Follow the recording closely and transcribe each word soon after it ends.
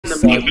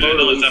suck.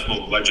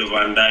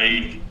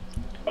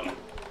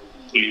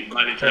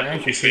 Quality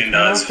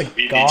defenders,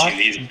 Vidic in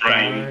his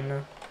prime.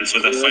 And for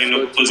the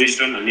final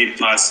position, I need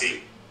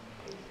passing.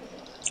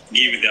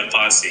 Give me their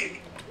passing.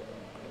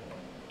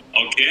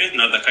 Okay,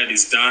 now the card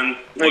is done.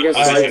 I guess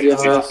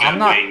I'm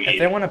not. If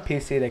they want a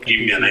PC, they can give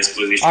me a nice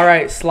position. All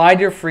right, slide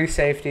your free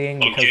safety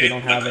because we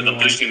don't have anyone.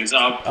 The position is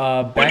up.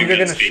 Ben, you're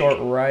gonna short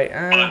right.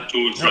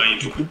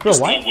 Bro,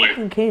 why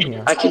fucking came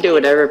here? I can do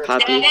whatever,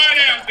 Poppy.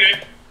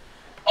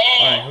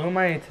 Alright, who am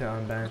I to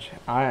unbench?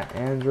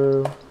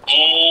 Andrew.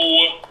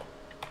 Oh.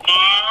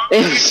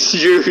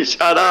 Andrew,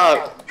 shut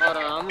up. Hold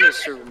on, I'm gonna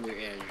serve mute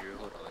Andrew.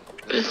 Hold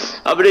on.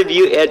 I'm gonna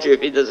mute Andrew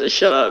if he doesn't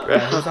shut up, bro.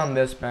 Who's on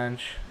this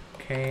bench?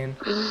 Kane.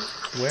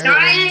 Where?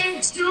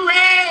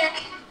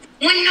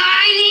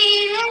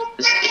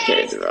 This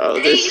kid, bro.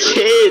 This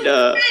kid. I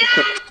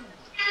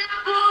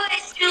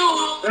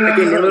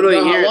can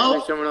literally hear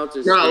someone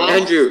else's.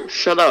 Andrew,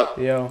 shut up.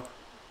 Yo.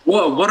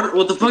 Whoa,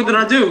 what the fuck did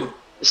I do?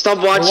 Stop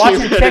watching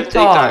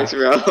TikToks,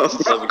 bro.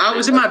 I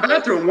was in my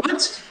bathroom,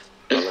 what?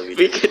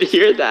 We could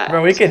hear that.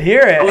 Bro, we could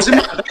hear it. I was in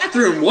my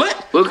bathroom,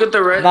 what? Look at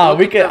the red. No,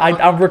 we could.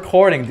 I'm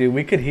recording, dude.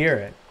 We could hear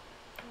it.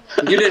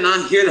 You did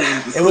not hear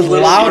that. It was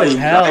loud as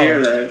hell. I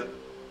hear that.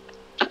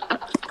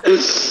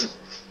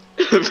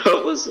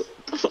 Bro, was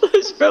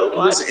bro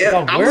watching?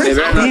 I was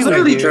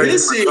literally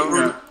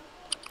pissing.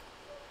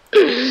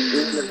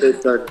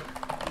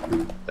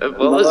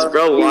 What was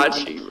bro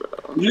watching, bro?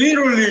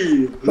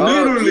 Literally.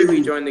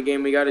 We joined the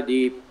game. We got a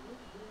deep.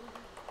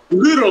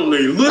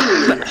 Literally.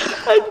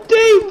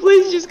 Dang,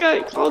 please just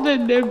got called a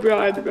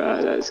Nimrod,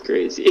 bro. That's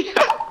crazy.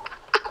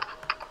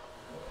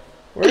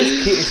 Where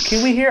is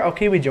Kiwi here? Oh,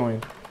 Kiwi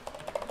joined.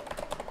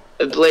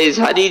 Blaze,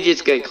 how do you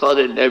just get called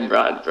a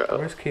Nimrod, bro?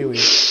 Where's Kiwi?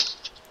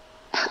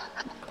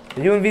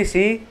 Are you in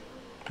VC?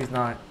 He's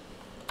not.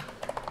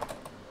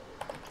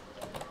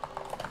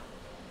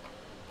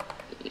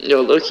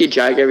 Yo, low-key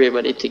drag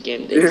everybody to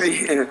game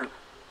days. Yeah.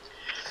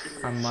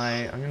 I'm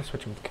gonna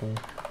switch him with King.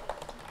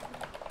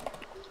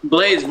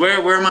 Blaze, where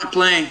am I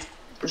playing?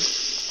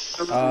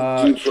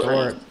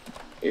 Short.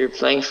 You're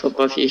playing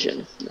Football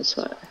Fusion, that's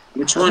why.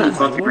 Which one, you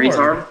fucking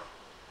retard?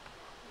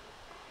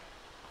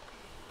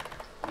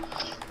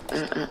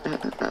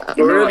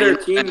 Where did their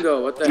team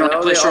go? What the hell? I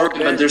play short,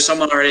 but there's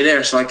someone already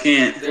there, so I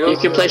can't. You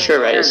can play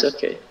short, right? It's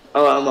okay.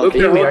 Oh, I'm up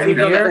Kiwi, here. are you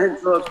here?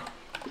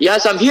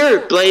 Yes, I'm here,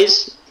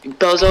 Blaze.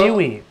 Bozo.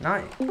 Kiwi,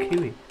 not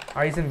Kiwi.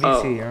 Oh, he's in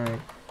VC, alright.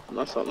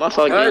 My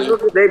fault. Guys,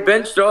 look, they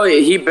benched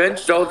he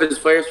benched all of his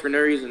players for no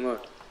reason,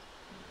 look.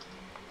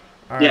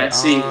 Right, yeah,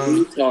 see.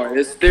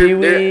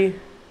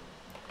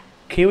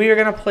 Kiwi, you're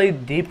gonna play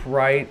deep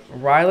right.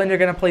 Rylan, you're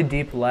gonna play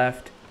deep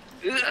left.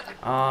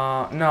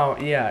 No,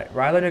 yeah.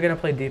 Rylan, you're gonna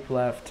play deep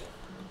left.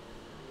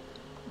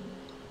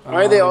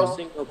 Why are they all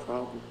saying no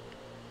problem?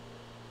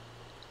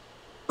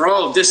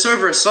 Bro, this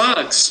server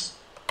sucks.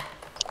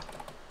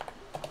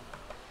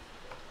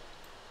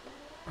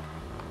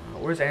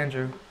 Where's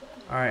Andrew?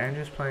 Alright,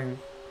 Andrew's playing.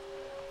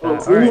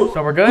 Alright, so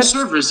we're good? What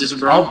server is this,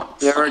 bro?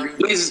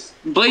 Blaze,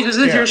 is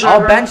this your server?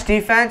 I'll bench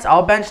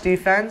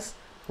defense.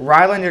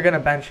 Rylan, you're gonna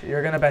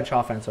bench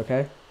offense,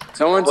 okay?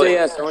 Someone say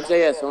yes.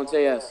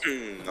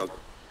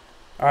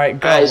 Alright,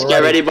 go. Guys,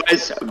 get ready,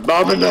 boys.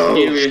 Domino.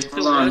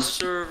 Hold on.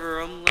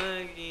 Server, I'm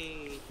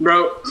lagging.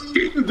 Bro,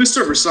 this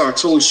server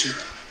sucks. Holy shit.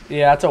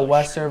 Yeah, it's a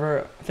West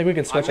server. I think we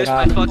can switch it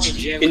out.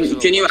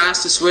 Can you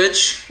ask to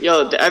switch?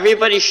 Yo,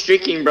 everybody's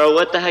streaking, bro.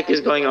 What the heck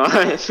is going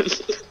on?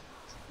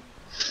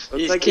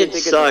 These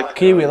kids suck.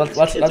 Kiwi,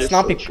 let's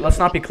not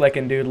be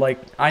clicking, dude. Like,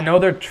 I know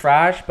they're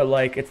trash, but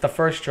like, it's the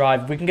first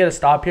drive. If we can get a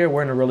stop here,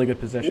 we're in a really good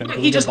position.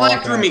 He just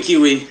lagged through me,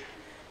 Kiwi.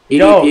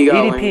 Yo,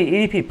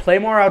 EDP, play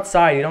more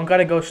outside. You don't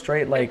gotta go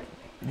straight. Like,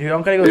 you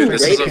don't gotta go straight.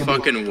 This is a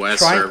fucking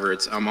West server.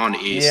 I'm on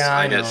East. Yeah,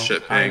 I get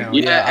shit ping.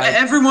 Yeah,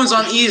 everyone's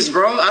on East,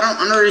 bro. I don't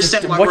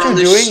understand why what we're on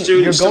you're this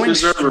doing. You're going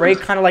straight,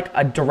 kind of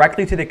like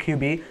directly to the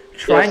QB.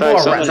 Try and go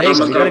around. You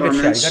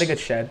got a good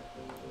shed.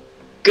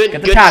 Good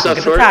Get the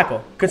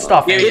tackle. Good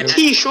stuff. Get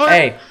T short.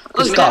 Hey,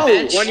 good stuff.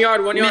 1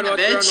 yard.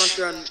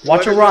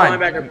 Watch a run.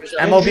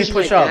 MOB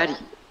push up.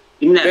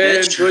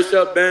 Ben, push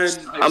up, Ben.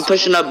 I'm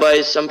pushing up,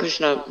 boys. I'm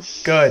pushing up.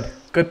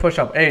 Good push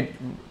up. Hey,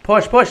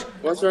 push. Good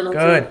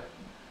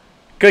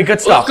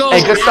stuff. Go.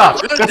 Hey, good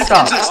stuff. Good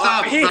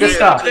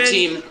stuff.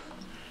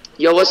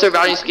 Yo, what's their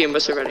routing scheme?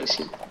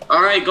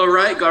 Alright, go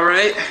right.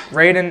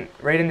 Raiden,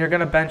 you're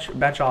gonna bench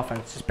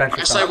offense. Just bench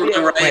yourself.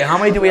 Right. Wait, how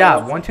many do we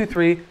have? 1, 2,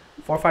 3,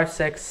 4, 5,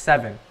 6,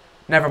 7.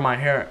 Never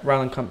mind. Here,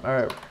 Rylan, come.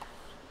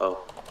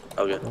 Oh,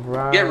 okay.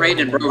 Get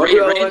Raiden, bro.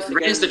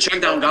 Raiden's the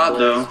check down god,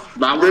 though.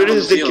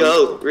 Raiden's the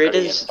GOAT.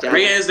 Raiden's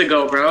the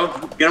GOAT, bro.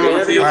 Get him on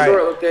the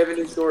field. They have a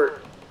new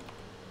short.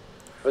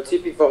 What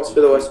TP falls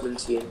for the Westman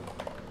team?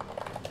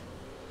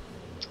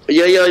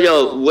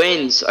 Yo,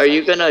 Wins, are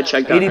you gonna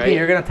check down, EDP, right?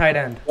 you're gonna tight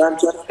end. I'm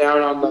checking down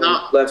on the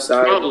left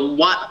side. Bro,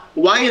 why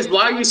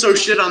are you so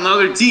shit on the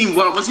other team?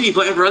 Wasn't he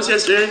playing for us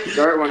yesterday?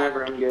 Start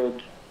whenever I'm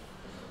good.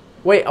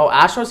 Wait,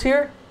 Astro's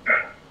here?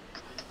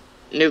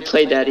 New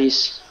play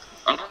daddies.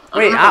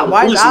 Wait,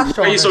 why is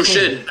Astro? Why are you so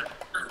shit?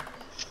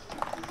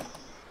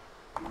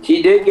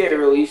 He did get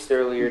released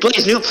earlier.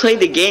 Blaze, you played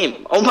the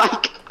game. Oh my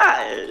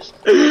gosh.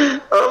 Oh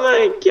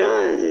my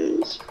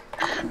gosh.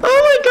 Oh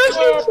my gosh,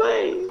 you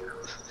playing.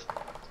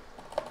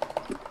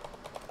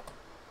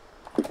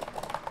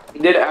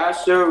 Did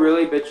Astro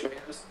really betray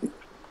us?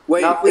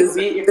 Wait,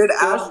 did did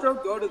Astro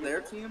go to their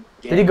team?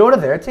 Did he go to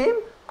their team?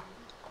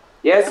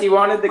 Yes, he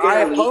wanted to get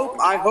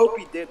I hope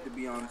he did, to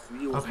be honest.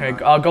 Okay,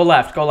 go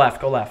left, go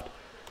left, go left.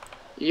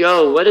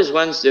 Yo, what is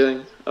Wens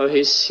doing? Oh,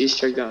 he's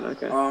checked down.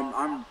 Okay.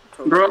 I'm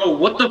totally Bro,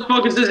 what the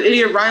fuck is this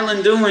idiot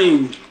Rylan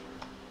doing?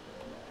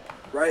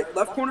 right,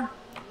 left corner.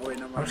 Oh, wait,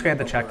 no, I'm just gonna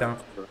get the check down.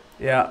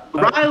 Yeah.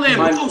 Rylan,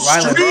 go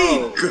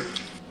Rylan. streak!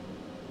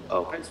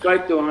 Oh, I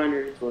spiked to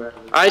 100.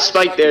 I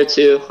spiked there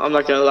too. I'm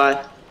not gonna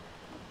lie.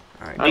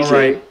 Alright, I'm go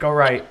sorry. right, go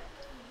right.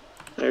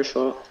 Their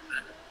fault.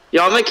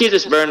 Yo, I'm gonna keep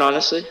this burn,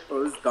 honestly.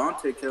 Oh, this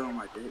Dante killing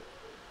my dick.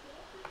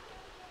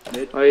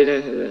 Mid. Oh, you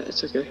didn't hit it.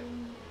 It's okay.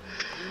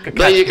 Good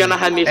But catch, you're dude. gonna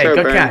have me Hey, for a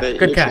good burn. catch, But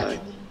good you're catch.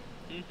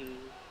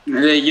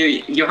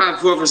 fine. You have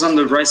whoever's on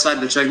the right side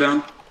to check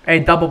down. Hey,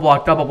 double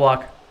block, double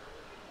block.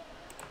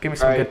 Give me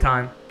some Alright. good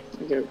time.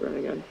 I get a burn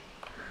again.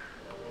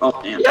 Oh,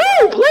 damn.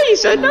 Yo,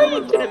 please! I know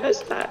you didn't miss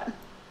that.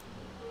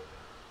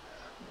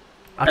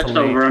 That's a That's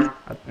late. over.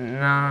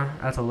 Nah,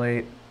 that's a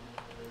late.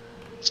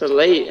 So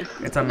late.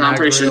 It's a No, I'm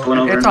pretty sure it's going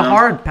over It's a now.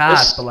 hard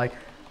pass, This- but like,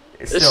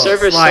 it's This still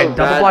server's slide. so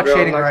Double bad, block bro. I'm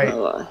shading not right.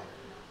 gonna lie.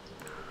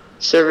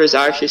 Server's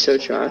actually so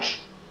trash.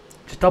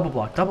 Just double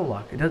block, double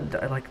block. It does,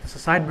 like, does the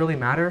side really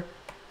matter?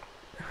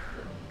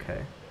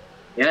 Okay.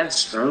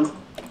 Yes, bro.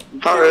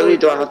 How early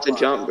do I have to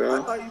jump, I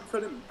bro? thought you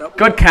couldn't double.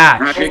 Good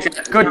catch. Alright,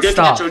 Good Good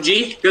stuff. catch,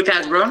 OG. Good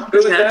catch, bro. Who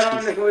Good was that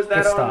catch. on? Who was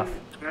that Good on? stuff.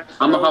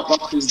 I'm gonna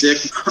hop off his dick.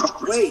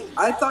 Wait,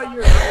 I thought you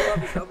were not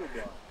allowed to double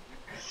block.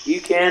 You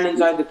can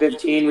inside the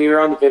 15. We were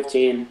on the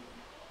 15.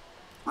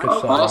 Good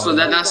stuff. Also,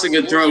 that's a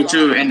good throw,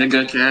 too, and a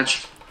good catch.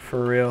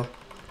 For real.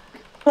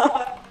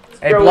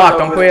 Hey, block,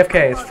 don't go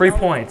AFK. It's 3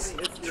 points.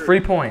 It's 3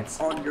 points.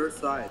 On your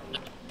side.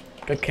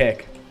 Good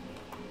kick.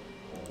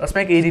 Let's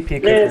make EDP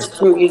Man, kicker. it's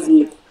too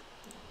easy.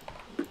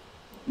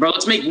 Bro,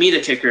 let's make me the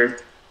kicker.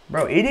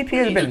 Bro, EDP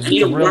has been I need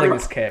to drilling warm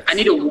his up. kicks. I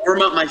need to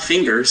warm up my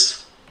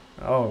fingers.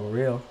 Oh,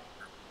 real.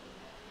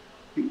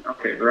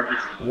 Okay, bro.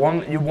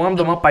 You warmed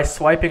them up by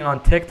swiping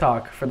on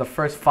TikTok for the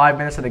first 5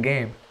 minutes of the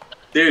game.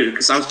 Dude,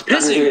 because I was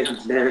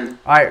pissing. Man.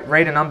 Alright,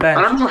 Raiden, I'm I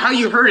bench. don't know how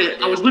you heard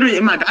it. I was literally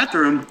in my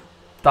bathroom.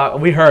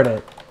 Dog, we heard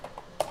it.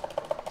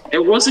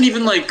 It wasn't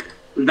even like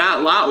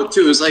that loud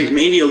too. It was like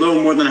maybe a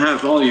little more than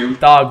half volume.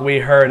 Dog, we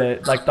heard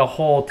it. Like, the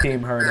whole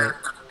team heard it.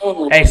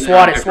 Oh, Hey,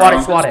 swat it, swat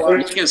it, swat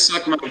it. You can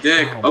suck my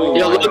dick. Oh,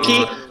 Yo,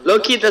 my low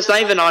key, that's not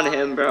even on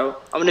him, bro.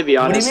 I'm gonna be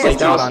What do you honest. mean Like,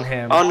 it's that not was- on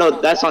him? Oh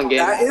no, that's on game.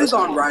 That is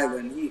on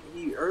Rylan.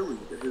 He early.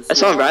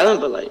 That's on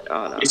Rylan, but like,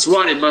 I don't know. It's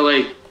swatted, but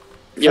like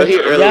Yo, he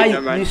early. Yeah,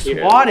 never mind, you he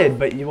early. swatted,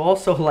 but you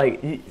also,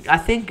 like, I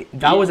think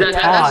that was a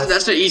toss.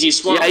 That's an easy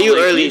swat. Yeah, you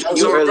like, early.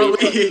 You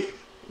early.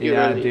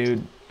 Yeah, early.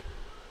 dude.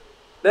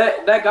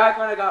 That guy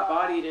kind of got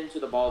bodied into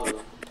the ball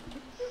though.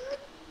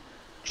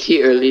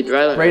 He early.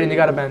 Rylan. Raiden, you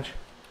got a bench.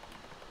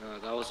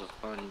 That was a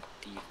fun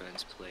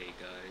defense play,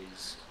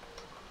 guys.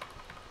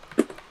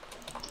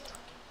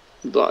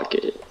 Block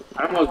it.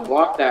 I almost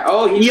blocked that.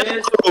 Oh, he Yo.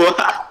 missed.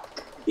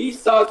 He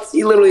sucks.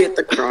 He literally hit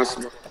the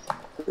crossbar.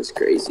 That's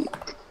crazy.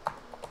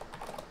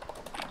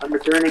 I'm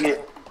returning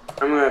it.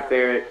 I'm gonna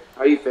fair it.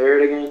 Are you fair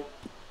it again?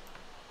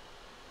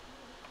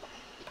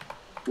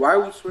 Why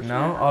are we switching?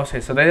 No? Oh,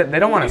 okay, so they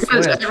don't want to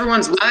Because switch.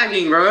 everyone's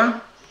lagging, bro.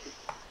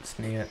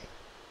 Sneak it.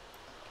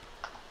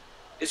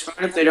 It's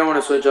fine if they don't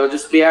want to switch. I'll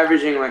just be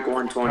averaging like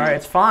 120. Alright,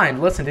 it's fine.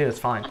 Listen, dude, it's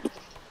fine.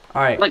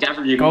 Alright, Like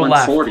averaging Go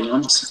left. 140.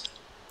 Almost.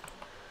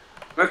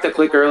 I have to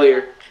click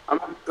earlier. I'm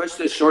gonna push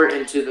the short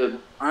into the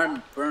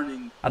I'm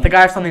burning I think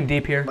I have something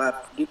deep here.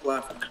 left, deep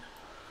left.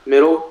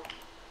 middle.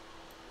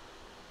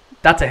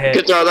 That's a hit.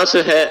 Good throw. That's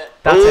a hit.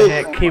 That's Ooh. a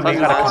hit. Kiwi, you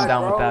gotta come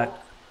down with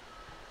that.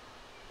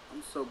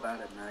 I'm so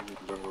bad at nagging,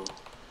 bro.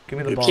 Give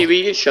me the ball.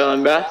 Kiwi, you're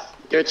chilling, bruh.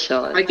 You're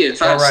chilling. I get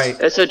fast.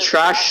 Alright. It's a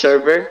trash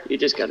server. You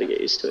just gotta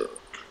get used to it.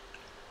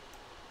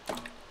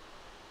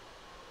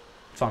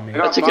 It's on me.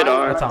 That's a good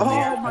R. That's on me.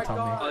 Oh my That's on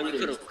me. Oh, god. you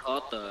could have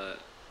caught that.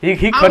 He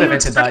could have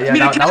entered that.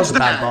 Yeah, that was a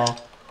bad ball.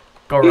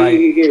 Go right.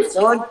 Here.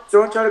 Someone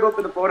try to go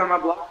for the photo. I'm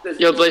gonna block this.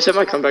 Yo, Blaze, I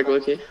might come back,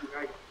 Loki.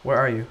 Where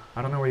are you?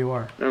 I don't know where you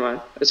are. Never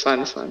mind. It's fine.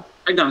 It's fine.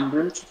 I done,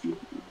 bro.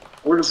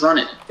 Or just run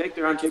it. Take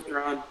the run. Take the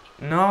run.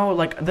 No,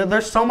 like,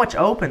 there's so much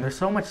open. There's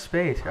so much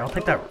space. Here, I'll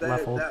take that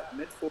left hold. That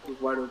midfield was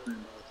wide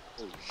open.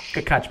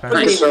 Good catch, man.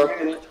 Nice.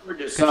 We're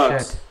just Good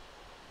sucks. shit.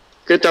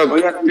 Good throw. Oh,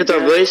 yeah, Good throw,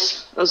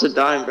 Blaze. That was a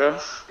dime, bro.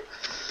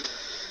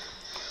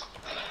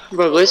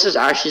 Bro, Blaze is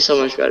actually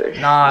so much better.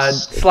 Nah,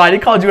 Slide, he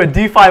called you a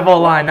D5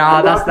 line.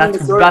 Nah,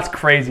 that's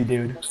crazy,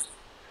 dude.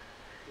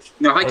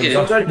 No, I get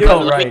Go, it. try to do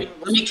go it.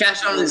 right. Let me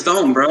cash out his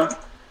dome, bro.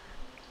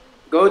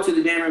 Go to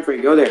the damn free.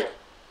 Go there.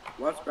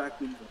 Watch back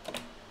ninja.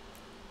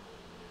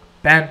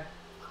 Ben,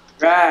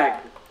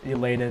 Drag. you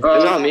lated. Is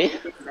that on me?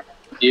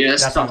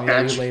 Yes, That's don't on me.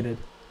 Yeah, catch. you lated.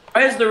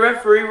 Why is the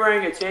referee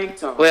wearing a tank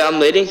top? Wait, I'm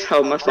leading.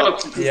 Oh, my Bro,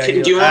 fault. Yeah,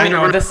 do you want me to I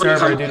know, run this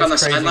server, dude, on the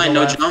it's crazy. sideline, Go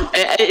no left. jump?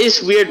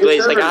 It's weird,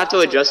 Blaze. Like, I have to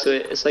adjust to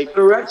it. It's like,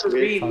 The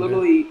referee all good.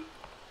 literally.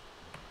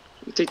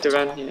 you take the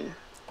run, yeah.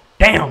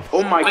 Damn.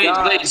 Oh my Wait,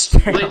 god. Blaze, do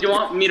you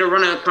want me to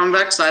run a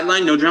comeback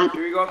sideline, no jump?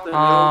 Here we go off the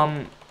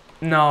hill.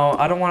 No,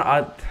 I don't want.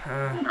 I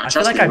feel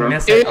trust like me, I bro.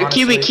 missed it.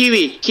 Honestly.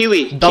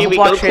 Kiwi, Double go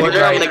block shaded corner.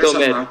 I'm right. gonna go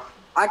mid.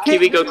 I can't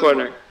Kiwi, go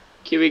corner.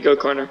 Kiwi, go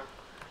corner.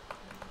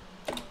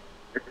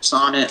 It's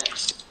on it.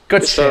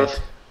 Good Good shit. stuff.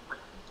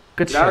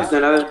 Good That was shit.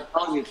 another. That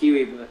was a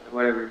Kiwi, but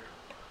whatever.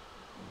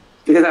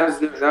 Because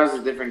that was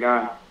a different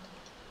guy.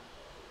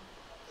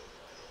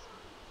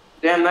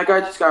 Damn, that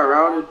guy just got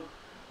routed.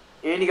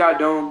 And he got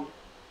domed.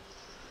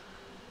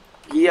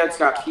 He just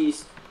got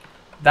pieced.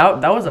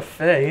 That was a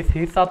fit.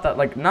 He thought that,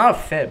 like, not a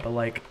fit, but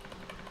like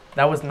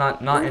that was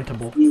not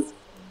intable.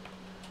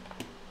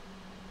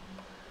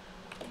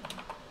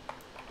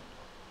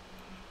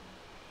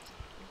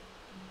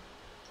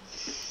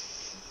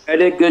 I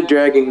did good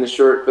dragging the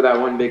short for that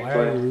one big Why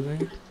are they play.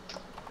 losing?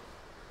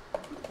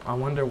 I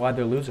wonder why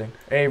they're losing.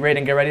 Hey,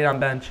 Raiden, get ready on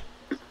bench.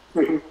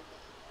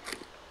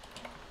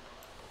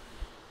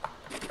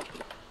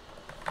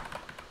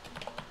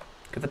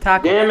 Get the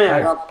tackle. Damn it!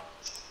 Nice.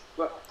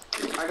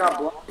 I got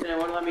blocked and it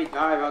wouldn't let me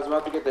dive. I was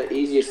about to get the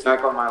easiest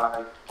tackle of my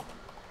life.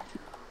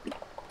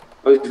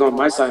 Oh, he's going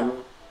my side, man.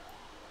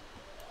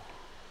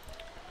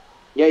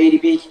 Yeah,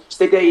 EDP.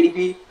 Stick that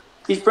EDP.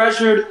 He's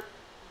pressured.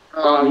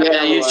 Oh,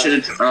 yeah, you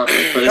should have.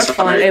 That's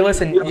fine. Hey,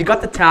 listen, you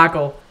got the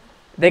tackle.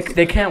 They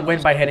can't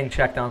win by hitting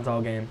checkdowns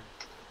all game.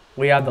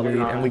 We have the lead,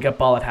 and we get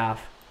ball at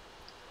half.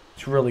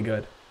 It's really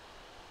good.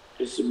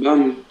 Just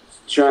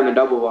trying to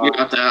double You walk.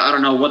 got that. I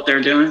don't know what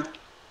they're doing.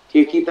 Can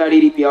you keep that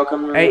EDP? I'll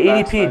come around Hey, the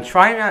EDP,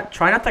 backside.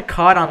 try not to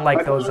cut on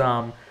like those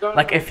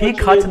like if he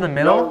cuts in the Yo,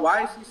 middle,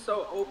 why is he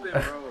so open,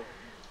 bro?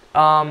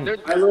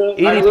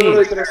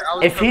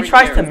 EDP, if he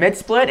tries to mid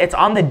split, it's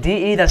on the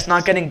DE that's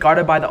not getting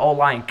guarded by the O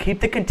line. Keep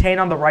the contain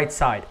on the right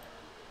side.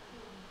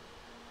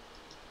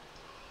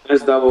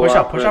 Let's double Push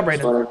walk, up,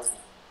 Raiden.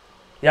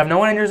 You have no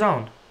one in your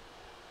zone.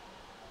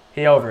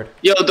 He overed.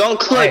 Yo, don't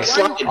click. Hey,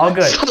 Slide. all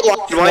good.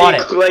 Why Swat are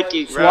you it.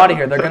 clicking, bro? Swat it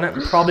here.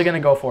 They're probably gonna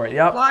go for it.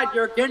 Yep. Slide,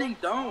 you're getting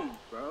domed,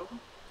 bro.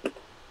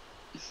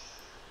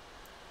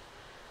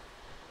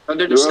 Oh,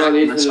 they're just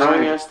stacking These the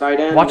annoying side. ass tight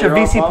ends. Watch a They're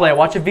all VC play. following.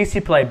 Watch a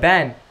VC play.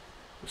 Ben,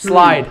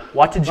 slide.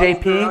 Watch a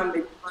JP.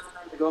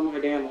 They go my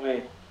damn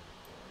way.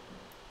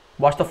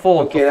 Watch the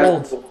fold. Okay, The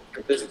that's folds.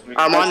 cool.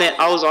 I'm on it.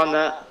 I was on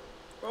that.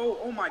 Bro,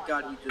 oh my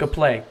god, he just... Good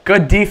play.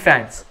 Good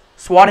defense.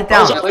 Swat it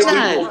down. I was on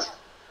that.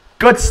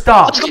 Good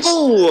stuff.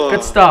 Go. Good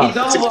He stuff.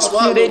 double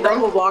blocked. They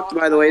double blocked,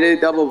 by the way. They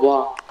double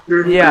blocked.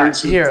 Yeah.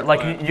 Here,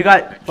 like you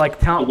got like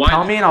tell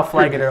me and I'll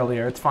flag it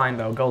earlier. It's fine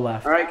though. Go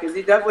left. All right, because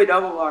he definitely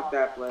double blocked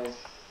that play.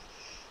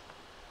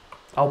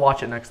 I'll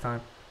watch it next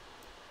time.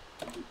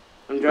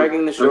 I'm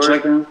dragging the Go short.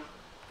 check him.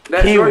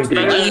 That Kiwi, short's dude.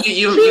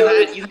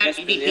 better. You had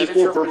The EDP other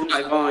 4 short for is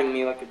 5. following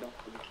me like a dog.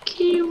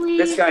 Kiwi,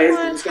 This guy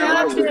is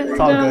It's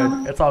all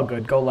good. It's all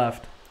good. Go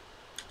left.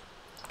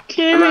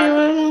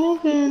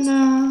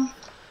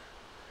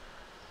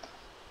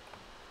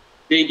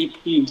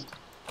 ADP.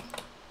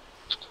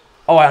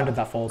 Oh, I undid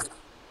that fold.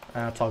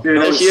 That's all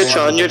good. That's your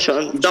chun, your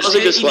chun. That was a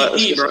good spot.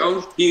 EDP,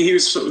 bro. He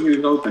was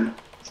open.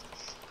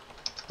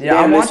 Yeah,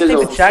 I Damn, want to this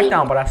take is the a check fold.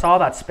 down, but I saw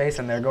that space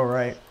in there. Go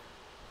right.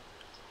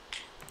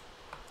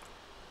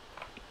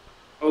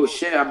 Oh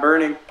shit, I'm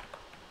burning.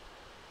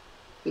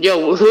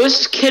 Yo, who is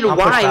this kid I'll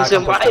push Wines back,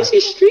 and I'll why push is he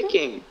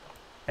streaking?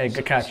 Hey,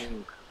 good catch.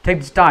 Take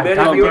this dive. Ben,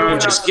 dive if deep. you Bro, were-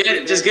 just get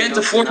into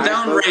 4th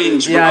down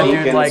range, bro.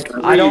 Yeah, dude. Like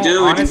What I are you don't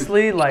doing?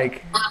 honestly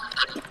like.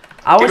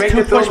 I was make too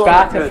the field pushed goal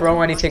back to good.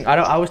 throw anything.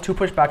 I was too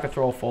pushed back to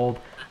throw a fold.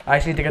 I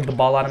just need to get the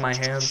ball out of my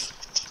hands.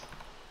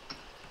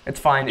 It's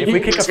fine. If we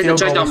kick a Just get the field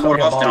goal, check we down still more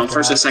get often ball on for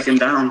 1st and half. 2nd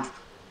down.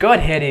 Good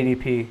hit,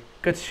 EDP.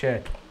 Good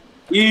shit.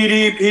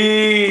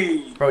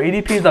 EDP. Bro,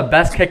 EDP is the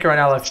best kicker in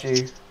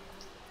LFG.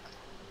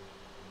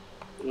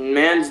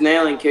 Man's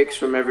nailing kicks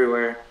from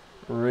everywhere.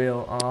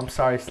 Real. Oh, I'm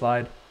sorry,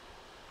 Slide.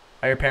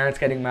 Are your parents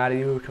getting mad at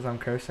you because I'm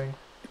cursing?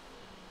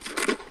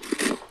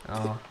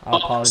 Oh, I'll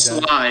apologize.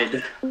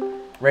 Slide.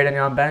 Raiden, you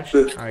on bench?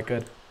 Alright,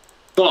 good.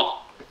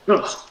 Ball.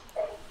 Ugh.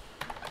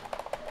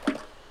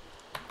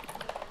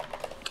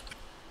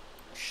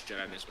 Shit,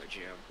 I missed my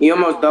jam. He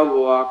almost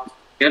double walked.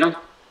 Get him.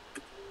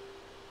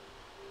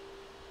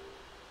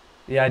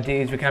 Yeah,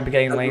 D's, we can't be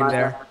getting lane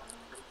there.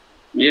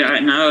 Yeah, I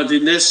know,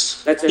 dude.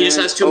 This That's he just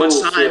an has too much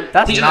oh, time. shit.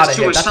 That's he just not a has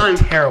too hit. much That's time.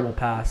 a terrible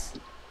pass.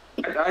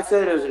 I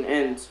said it was an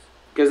end.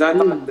 Because I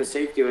thought the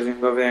safety was going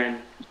to go over there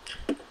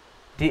and...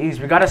 D's,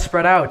 we gotta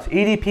spread out.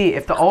 EDP,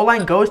 if the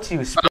O-line goes to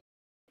you, spread.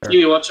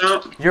 You watch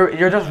out.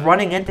 You're just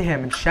running into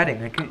him and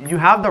shedding. Like, you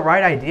have the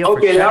right idea for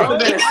Okay, that shedding.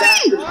 would have been a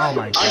sack. Oh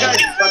my I god.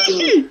 got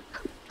fucking...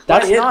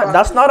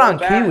 That's not on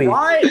Kiwi.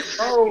 Why?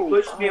 Oh, he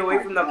pushed me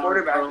away from the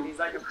quarterback and he's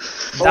like a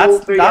full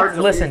That's 3 yards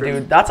away listen, from me.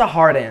 dude. That's a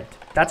hard end.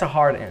 That's a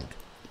hard end.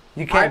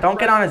 You can't. Don't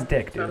get on his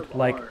dick, dude. Incredible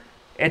Like,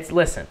 hard.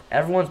 listen.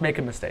 Everyone's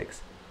making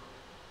mistakes.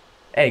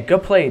 Hey,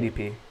 good play,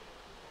 ADP.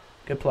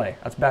 Good play.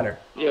 That's better.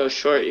 Yo,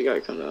 short, you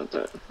gotta come down with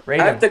that.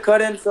 I have Raiden. to cut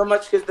in so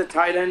much because the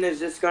tight end is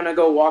just gonna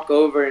go walk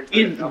over and.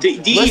 DE's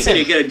Listen,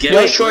 gonna get Yo,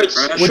 it. shorts,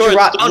 Right? Would shorts, you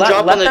don't let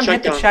drop on the them check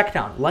hit the down. check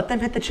down. Let them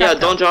hit the check Yeah,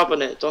 down. don't drop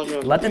on it. Don't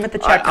drop. Let them hit the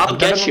check down. I'll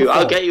get you.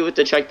 I'll get you with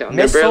the check down.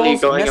 They're Miss barely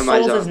Souls, going in my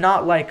is zone.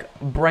 not like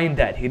brain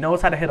dead. He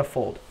knows how to hit a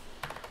fold.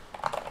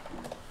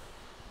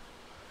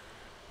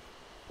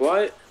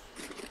 What?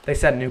 They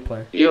said new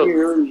play. Yo,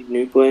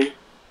 New play.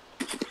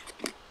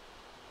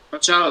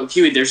 Watch out,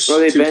 Kiwi. There's Bro,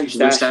 they two benched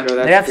people Astro. stacked.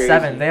 That's They have crazy.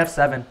 7. They have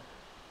 7.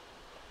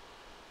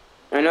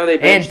 I know they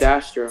benched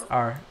Astro.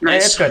 Alright. Nice.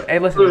 Hey, it's good. Hey,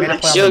 listen, we made a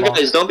play on yo, the ball.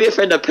 guys, don't be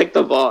afraid to pick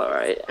the ball,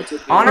 alright?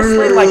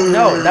 Honestly, like,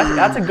 no,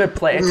 that's a good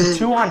play. It's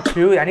a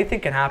 2-on-2. Anything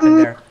can happen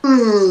there.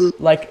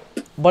 Like,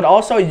 but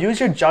also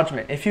use your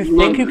judgment. If you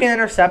think you can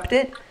intercept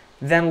it,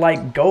 then,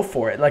 like, go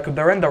for it. Like,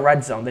 they're in the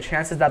red zone. The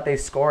chances that they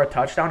score a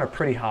touchdown are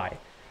pretty high.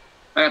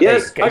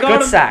 Yes, I got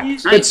Good him. sack.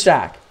 He's- Good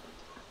sack.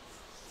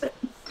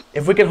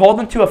 If we can hold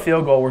them to a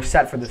field goal, we're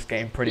set for this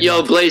game pretty Yo,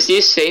 much. Blaze,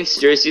 these Saints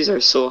jerseys are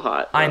so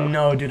hot. Bro. I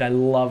know, dude. I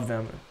love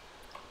them.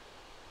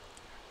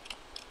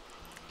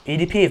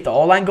 EDP, if the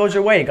O-line goes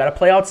your way, you got to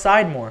play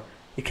outside more.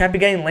 You can't be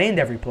getting laned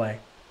every play.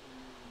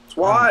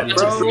 Slide, You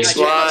bro. got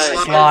Slide.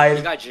 James. Slide.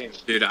 You got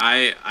James. Dude,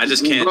 I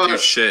just can't do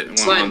shit when I'm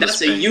Slide, on that's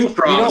this a thing. you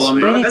problem,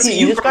 You bro. know, That's a EDP, you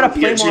you just got to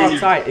problem. play more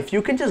outside. If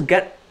you can just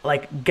get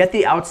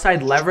the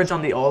outside leverage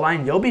on the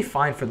O-line, you'll be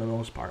fine for the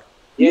most part.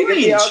 Yeah, get the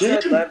Wait, outside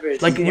shit.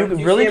 leverage. Like, you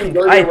When really see him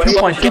can... go Hey, your 2 way,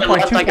 point, 2 Get point,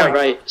 left 2 like I point.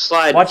 right.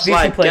 Slide. Watch VC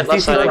slide. play, Get left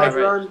VC side like I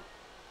play. right. run.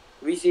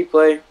 VC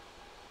play.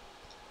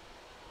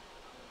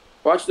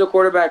 Watch the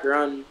quarterback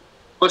run.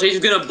 Watch, he's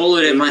gonna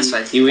bullet it my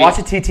side, Kiwi. Watch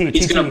a TT.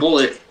 He's gonna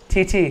bullet.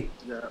 TT.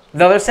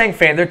 No, they're saying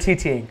fade. They're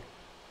TTing.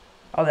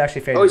 Oh, they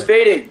actually faded Oh, he's it.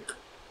 fading.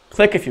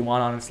 Click if you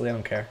want, honestly. I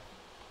don't care.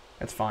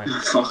 It's fine.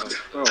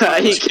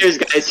 He cares,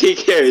 guys. He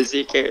cares.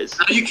 He cares.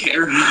 How do you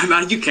care?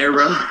 How do you care,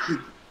 bro?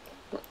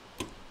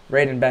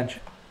 Raiden bench.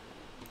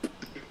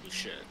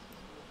 Shit.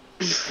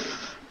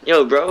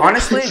 Yo, bro.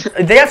 Honestly,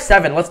 they have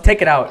 7. Let's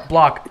take it out.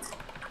 Block.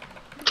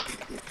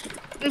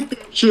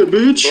 Shit,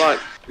 bitch.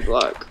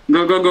 Block.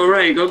 Go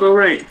right. Go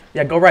right.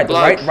 Yeah, go right. The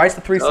Block. right's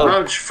the 3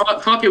 Oh.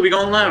 side. Fuck it, we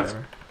going left.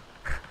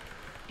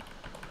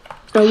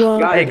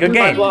 Guys, Hey, good look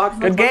at my game. blocks,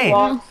 Good look at my game.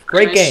 blocks.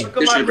 Great game. Look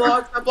at my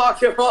blocks. I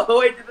blocked him all the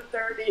way to the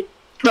 30.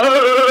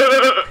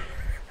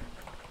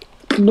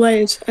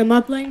 Blaze, am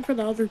I playing for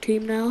the other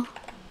team now?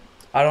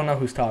 I don't know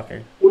who's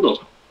talking. Who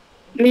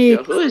Me.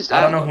 Yo, who is that?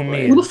 I don't know who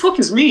me the is. fuck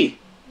is me?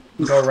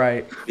 Go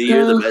right.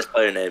 You're the best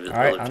player in Avis,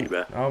 Alright. LFG,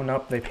 bro. Oh,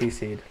 nope. They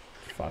PC'd.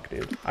 Fuck,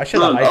 dude. I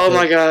should have Oh hyped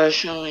my it.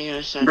 gosh. Oh my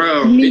gosh.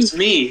 Bro, Me. it's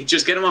me.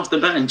 Just get him off the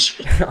bench.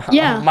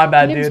 Yeah. My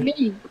bad, name's dude.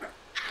 Me.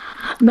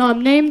 No,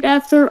 I'm named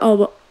after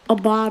a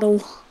bottle.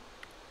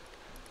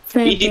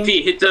 Fanta.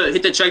 EDP, hit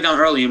the check down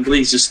early and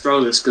please just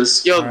throw this,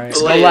 cause Yo, Alright.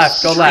 Blaze. Go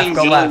left. Go left.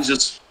 Go left.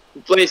 Just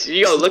Blaze,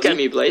 yo, look at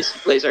me, Blaze.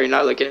 Blaze, are you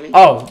not looking at me?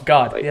 Oh,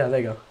 God. Yeah, there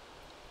you go.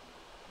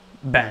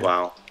 Bang.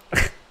 Wow.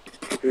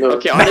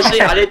 Okay,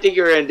 honestly, I didn't think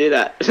you were gonna do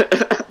that.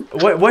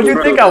 What do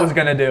you think I was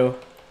gonna do?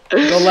 Go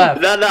left.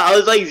 No, I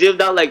was like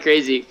zoomed out like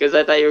crazy because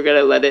I thought you were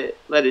gonna let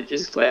it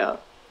just play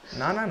out.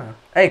 No.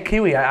 Hey,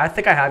 Kiwi, I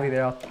think I have you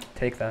there. I'll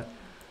take that.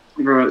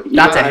 bro. That's a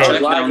gotta hit.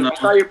 check down I now.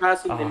 thought you were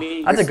passing to Oh,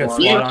 me. that's a good You spot,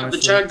 need to have the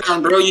honestly. check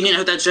down, bro. You need to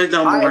have that check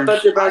down I more.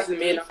 thought you were passing to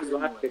me and I was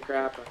behind the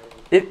crap.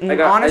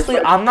 Honestly,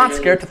 I I'm not tried-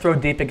 scared to throw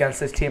deep against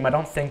this team. I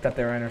don't think that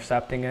they're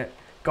intercepting it.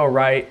 Go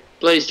right.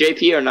 Blaze,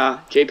 JP or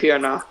not? JP or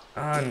not?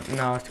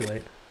 No, it's too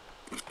late.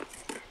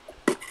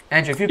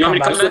 Andrew, if you You come want me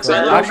to back, come back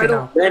side? actually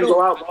no. Then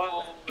go out.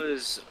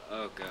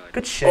 Oh god.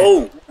 Good shit.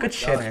 Oh. Good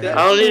shit, I Andrew.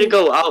 don't need to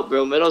go out,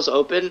 bro. Middle's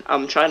open.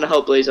 I'm trying to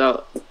help Blaze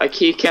out.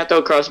 He can't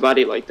throw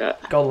crossbody like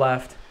that. Go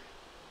left.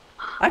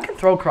 I can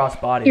throw cross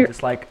body, Here.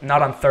 just like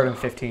not on 3rd and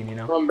 15, you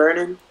know. I'm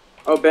burning.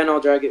 Oh, Ben,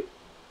 I'll drag it.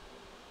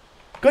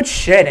 Good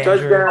shit,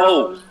 Andrew. Touchdown.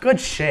 Oh. Good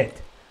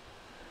shit.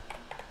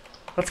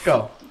 Let's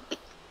go.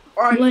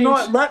 Alright, you know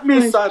what? Let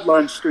me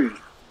sideline street.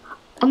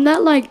 I'm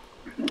that like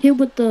kid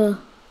with the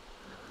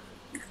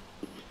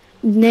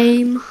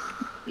name.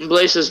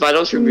 Blaze says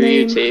Vitals review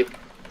Name. tape.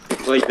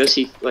 Like, does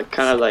he like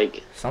kind of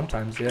like?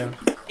 Sometimes, yeah.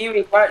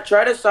 Kiwi,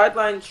 try to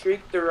sideline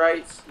streak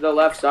the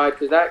left side,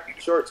 because that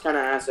short's kind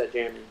of ass at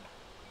jamming.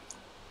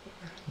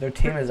 Their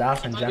team is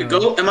ass in Am I to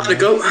general. go? Am I to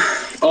go?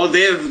 Oh,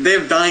 they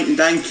have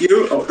dying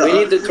Q. Oh, We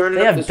need to turn it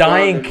They up have to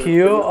dying strong.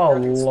 Q. Oh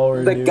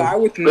lord, The dude. guy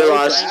with We no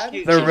lost.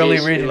 badge? They're really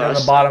GG's, we reaching on the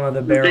lost. bottom of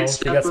the barrel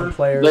to get some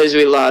players. Blaze,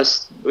 we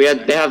lost. They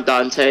have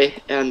Dante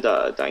and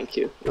Dying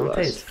Q. We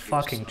Dante is lost.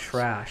 fucking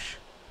trash.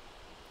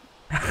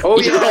 Oh,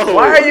 yeah. Yo.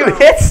 Why are you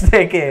hit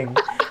sticking?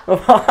 Oh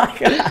my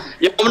god.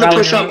 Yo, I'm gonna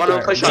push up. I'm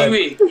gonna push up.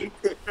 Kiwi.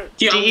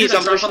 Yeah, I'm D's, gonna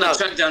I'm drop pushing on the up.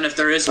 check down if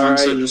there is one.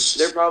 So Alright, just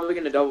they're probably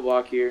going to double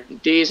block here.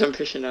 D's, I'm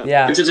pushing up.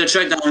 Yeah. if there's a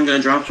check down, I'm gonna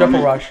drop on Triple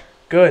it. rush.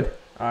 Good.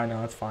 Alright,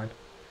 no, that's fine.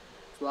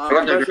 I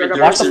got the great Watch the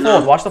direction fold.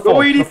 now. Watch the Go,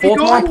 fold. The EDP,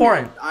 fold's go. more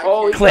important.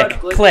 Oh, he Click, got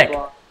glitch click.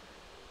 block.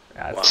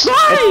 Yeah, it's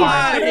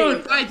fine.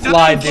 Dude,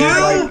 Slide, dude.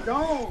 Like,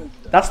 Don't.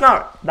 that's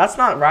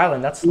not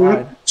Ryland. That's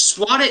slide.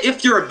 Swat it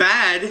if you're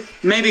bad.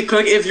 Maybe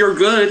click if you're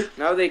good.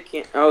 Now they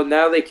can't. Oh,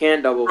 now they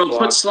can double Bro, block.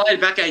 put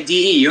slide back at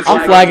DE. You're I'm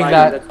fine. flagging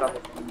that. That's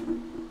double.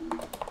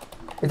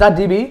 Is that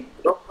DB?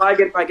 Don't flag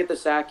it if I get the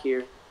sack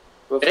here.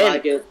 We'll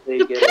flag it. They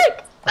get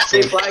it.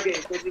 They flag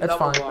it. That's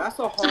fine. That's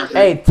a hard.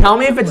 Hey, tell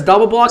me if it's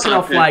double block and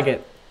I'll flag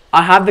it.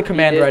 I have the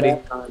command ready.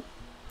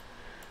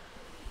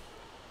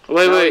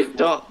 Wait,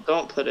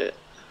 don't put it.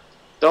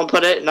 Don't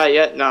put it. Not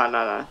yet.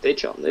 No. They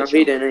chill. No,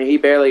 he didn't. He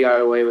barely got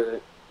away with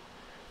it.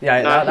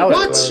 Yeah, Nah, that was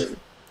what? close.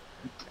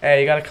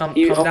 Hey, you gotta come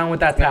down with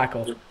that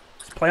tackle.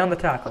 Just play on the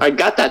tackle. I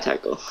got that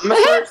tackle. I'm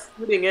gonna start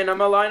shooting in. I'm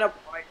gonna line up.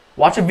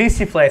 Watch a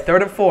VC play.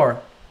 3rd and 4.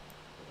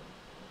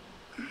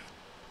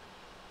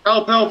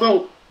 Help. No,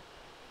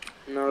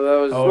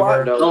 that was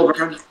Over.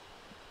 Over.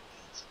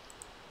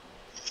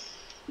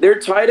 Their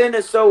tight end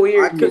is so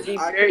weird because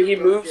he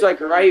moves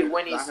like right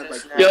when he's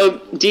snapped. Yo,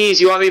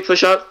 D's, you want me to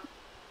push up?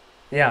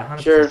 Yeah,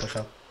 100% Sure. push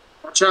up.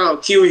 Watch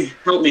out, Kiwi.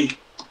 Help me.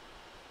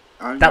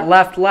 That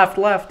left.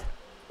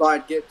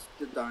 Slide, get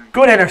to dying.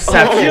 Good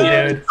interception,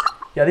 dude.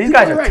 Yeah, these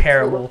guys are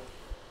terrible.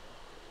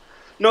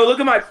 No, look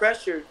at my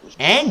pressure.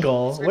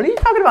 Angle? What are you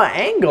talking about,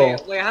 angle?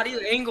 Wait, how do you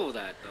angle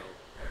that though?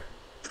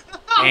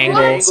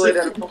 Angle.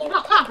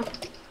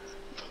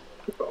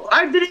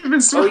 I didn't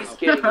even see. Oh, he's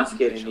kidding. I'm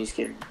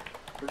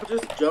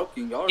just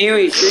joking. Y'all.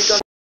 Kiwi, streak on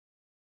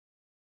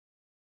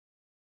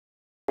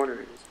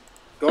corners.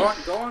 Go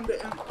on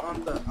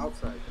the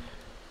outside.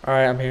 All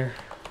right, I'm here.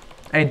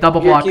 Hey,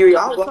 double block. Kiwi,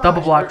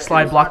 Double block.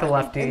 Slide block the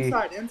lefty.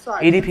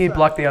 Inside. EDP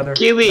block the other.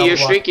 Kiwi, Double you're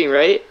block. streaking,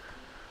 right?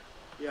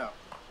 Yeah.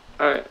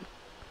 Alright.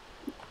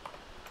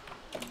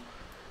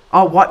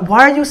 Oh,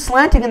 why are you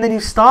slanting and then you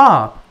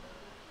stop?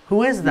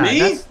 Who is that?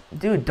 Me?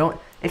 Dude, don't.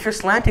 If you're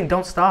slanting,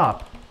 don't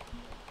stop.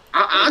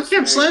 I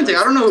kept slanting.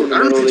 I don't know if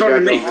you're talking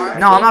to me.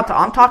 No, I'm not.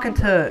 I'm talking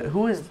to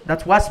who is?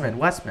 That's Westman.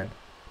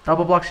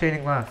 Double block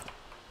shading left.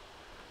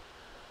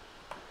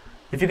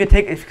 If you could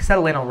set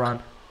a lane, I'll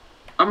run.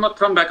 I'm gonna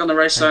come back on the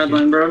right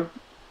sideline, bro.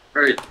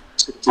 Alright.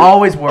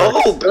 Always works.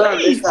 Oh,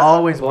 please.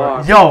 Always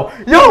works. Yo!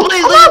 Please,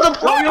 leave the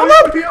block. I'm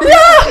up!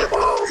 Yeah!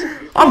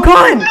 I'm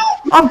gone!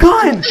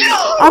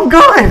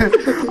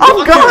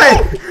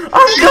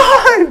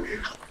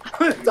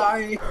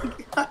 Dying.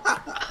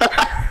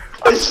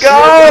 Let's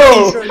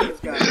go!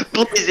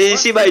 Please, did you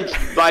see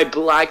my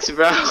blacks,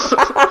 bro?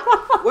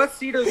 What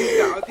seat are these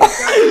guys? Are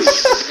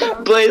these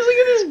guys? Blaze, look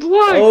at this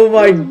block. Oh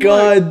my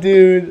god,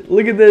 dude.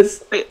 Look at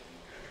this. Look at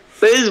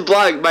this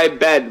block, my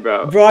bed,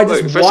 bro. Bro, I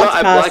just Look,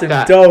 walked past him.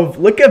 Dove.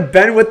 Look at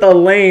Ben with the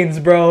lanes,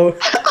 bro.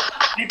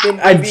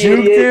 I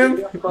juked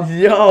him.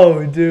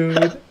 Yo,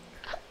 dude.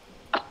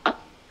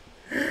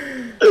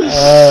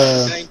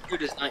 Thank you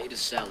does not eat a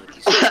salad.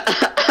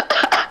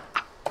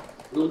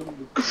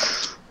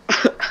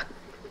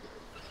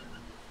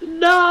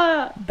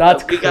 Nah.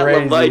 That's we got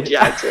crazy. Lamar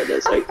Jackson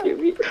as our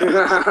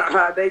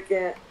QB. They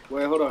can't.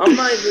 Wait, hold on.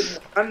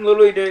 I'm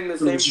literally doing the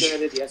same thing I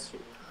did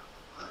yesterday.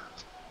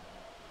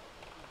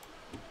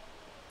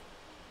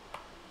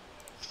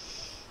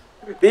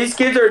 These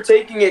kids are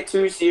taking it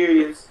too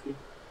serious.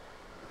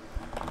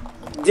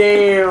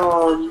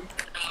 Damn.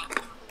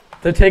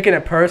 They're taking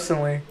it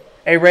personally.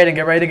 Hey, Raiden,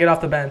 get ready to get off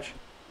the bench.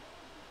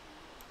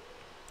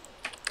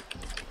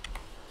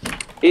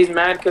 He's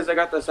mad because I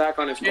got the sack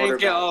on his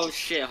quarterback. Oh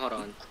shit, hold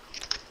on.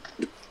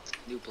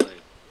 New play.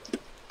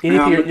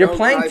 EDP, you're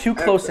playing too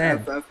close in.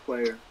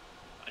 Player.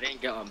 I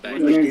didn't get on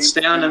bench.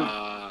 Stay on him.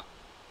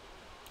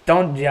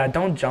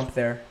 Don't jump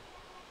there.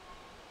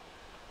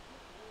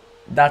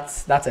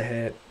 That's a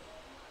hit.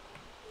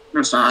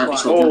 That's not.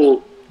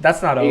 Oh,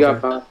 That's not he got over.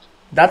 popped.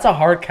 That's a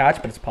hard catch,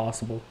 but it's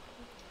possible.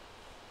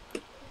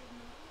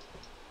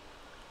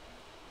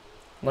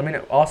 Let me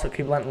know. Also,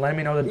 keep let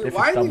me know if Why it's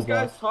are double these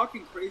guys block.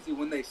 talking crazy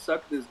when they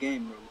suck this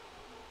game, bro?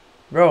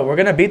 Bro, we're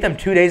gonna beat them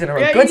 2 days in a row.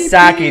 Yeah, Good EDP.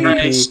 sack, EDP.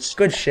 Nice.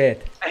 Good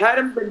shit. I had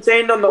him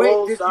contained on the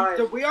whole Wait, side.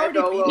 did we already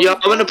beat Yo,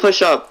 I'm gonna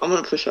push up.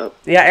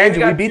 Yeah,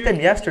 Andrew, we got beat them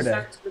 2 yesterday.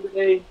 sacks for the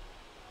day.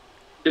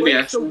 Did we Wait, so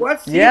actually?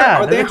 what seed Yeah,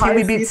 are they? they're the team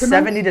we high beat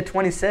season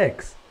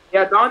 70-26.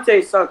 Yeah,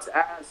 Dante sucks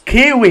ass.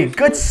 Kiwi,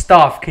 good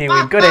stuff,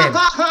 Kiwi. Good aim.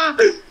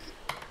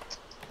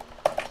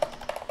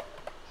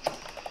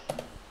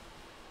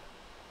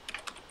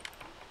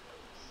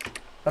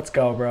 Let's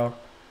go, bro.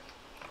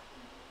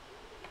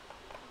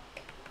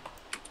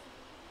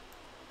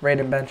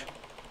 Raiden bench.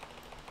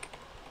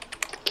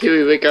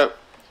 Kiwi, wake up.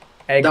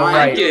 Hey, go Dying,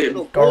 right. you're a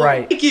little Go boy.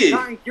 right.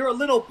 Dying, you're a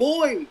little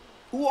boy.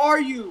 Who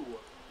are you?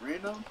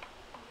 Random.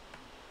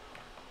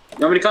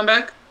 You want me to come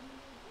back?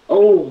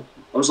 Oh,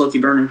 I was lucky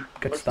burning.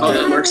 Good Oh, stuff.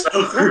 that works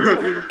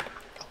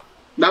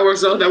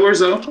though. That works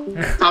though.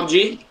 Top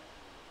G.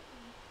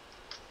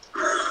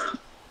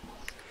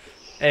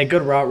 Hey,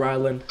 good route,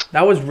 Ryland.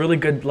 That was really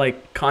good,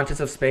 like, conscious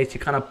of space. You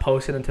kind of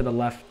posted into the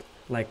left.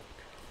 Like,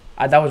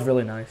 that was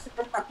really nice.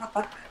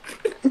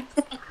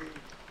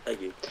 Thank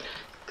you.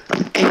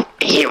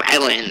 Hey,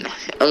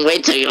 Rylan.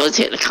 Wait till you go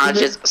to the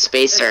conscious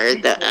space, sir.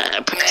 The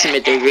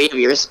approximate degree of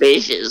your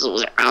space is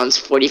around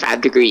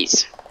 45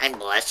 degrees. I'm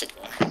blessed.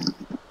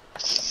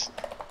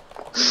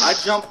 I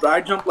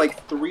jumped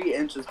like 3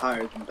 inches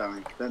higher than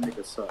Dying. That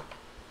nigga suck.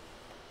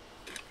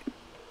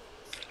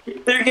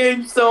 They're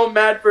getting so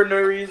mad for no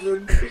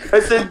reason.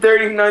 I said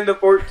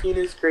 39-14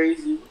 is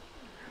crazy.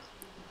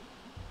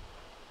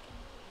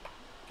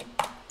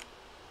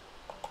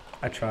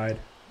 I tried.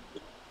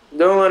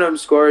 Don't let them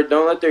score.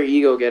 Don't let their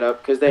ego get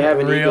up because they have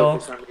an ego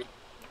for some reason.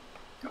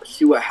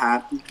 See what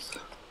happens.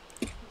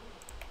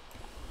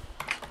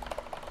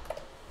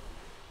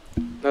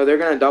 No, they're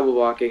gonna double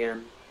block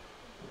again.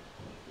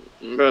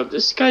 Bro,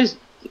 this guy's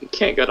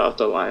can't get off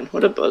the line.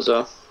 What a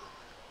buzzo.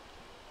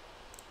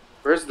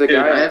 Where's the Dude,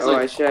 guy?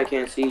 I I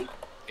can't see.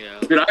 Yeah.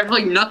 Dude, I have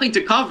like nothing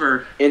to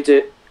cover.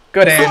 Into.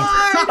 Good aim.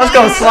 Let's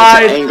go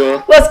slide.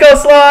 Angle. Let's go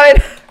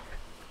slide.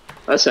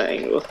 That's an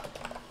angle.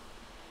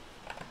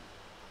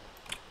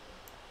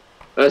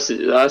 That's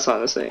not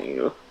the same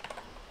angle.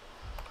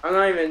 I'm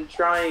not even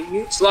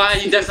trying.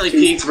 Slide, you definitely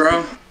peaked,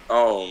 bro.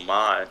 Oh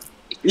my.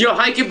 Yo,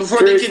 hike it before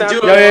they can do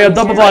it. Yo,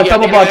 double block,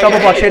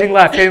 shading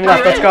left,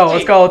 Let's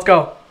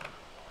go.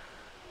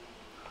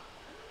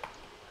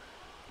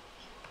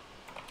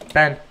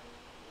 Ben.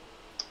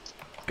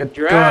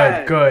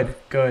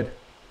 Good.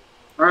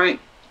 Alright.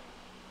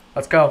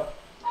 Let's go.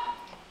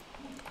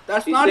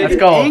 That's not Let's even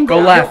go. angle.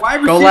 Go left. The wide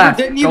Go receiver left.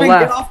 didn't Go even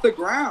left. get off the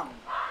ground.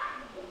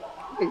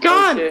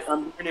 God. Shit,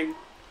 I'm burning.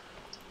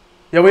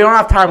 Yo, we don't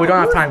have time. Get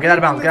out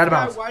of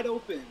bounds. Wide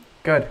open.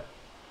 Good.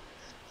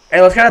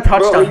 Hey, let's get a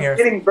touchdown Bro, he's here.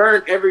 getting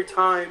burnt every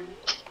time.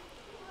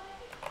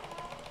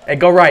 Hey,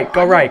 go right.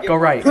 No,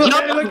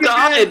 I'm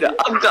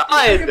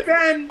done.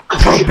 Ben.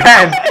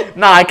 Ben.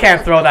 Nah, I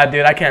can't throw that,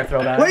 dude. I can't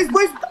throw that. Wait.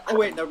 Oh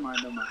wait, never mind.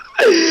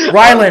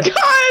 Rylan.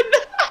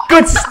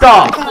 Good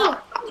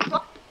stuff.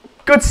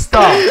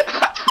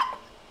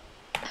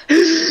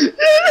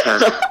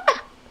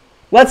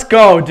 Let's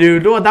go,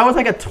 dude. That was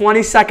like a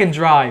 20-second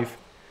drive.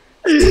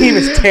 This team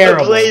is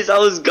terrible. Blaze, I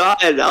was gone.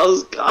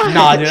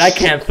 Nah, dude, I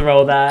can't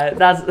throw that.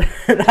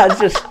 That's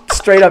just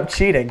straight up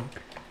cheating.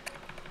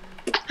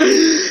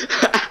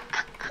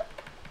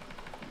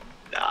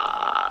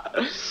 Nah.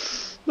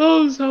 That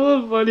was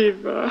hella funny,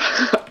 bro.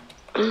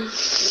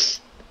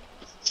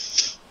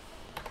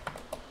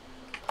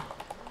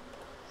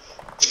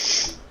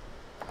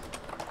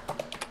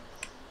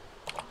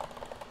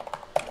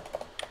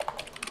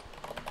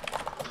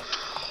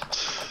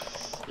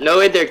 No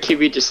way their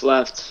QB just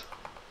left.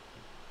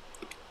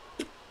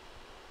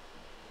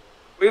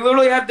 We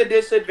literally have the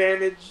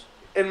disadvantage,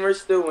 and we're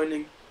still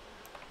winning.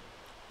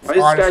 Why is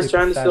this guy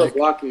trying to still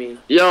block me?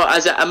 Yo,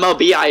 as an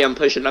MLB, I am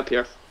pushing up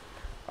here.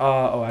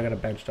 Oh, I got a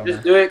bench, don't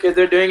Just do it, because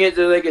they're doing it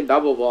so they can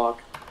double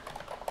block.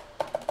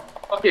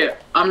 Okay,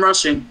 I'm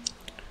rushing.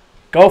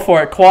 Go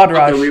for it. Quad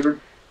rush. Okay, Weaver.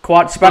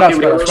 Quad. Spread out.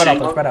 Okay, Spread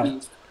out.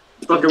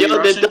 Okay,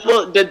 Yo, we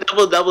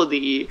the double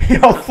DE.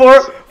 Yo,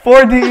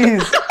 four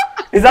Ds.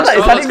 Is that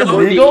even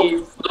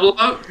legal? Double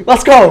up.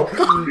 Let's go.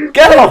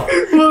 Get him.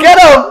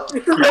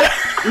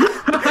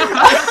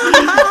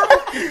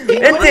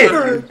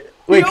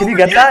 Wait, can you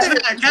get that?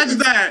 Catch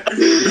that.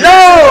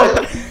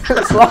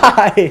 No.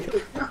 Slide.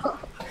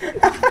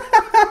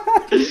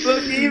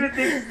 Look, he even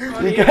thinks it's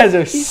funny. You guys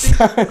are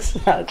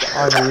such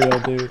unreal,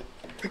 dude.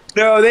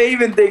 No, they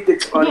even think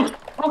it's funny. What the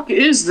fuck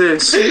is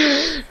this?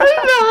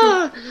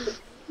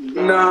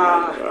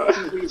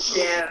 Nah, we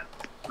can't.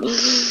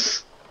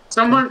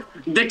 Someone,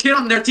 the kid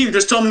on their team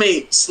just told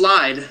me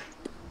slide.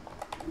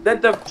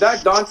 That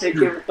Dante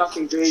kid was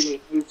fucking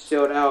crazy. He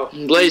chilled out.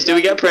 Blaze, do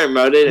we get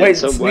promoted? Wait, in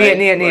some way?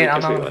 Nia, Like, I'm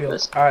if not we on the win field.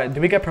 this? Alright,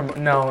 do we get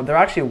promoted? No, they're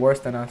actually worse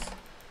than us.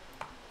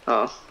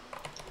 Oh.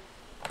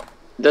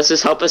 Does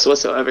this help us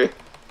whatsoever?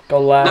 Go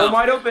left. No,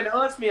 wide open.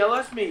 LS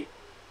me.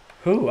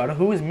 Who?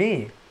 Who is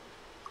me?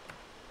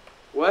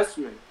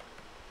 Westman.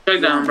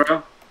 Check down,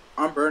 bro.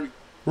 I'm burning.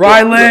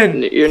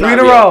 Rylan! You're 3 not in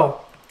a real.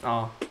 row.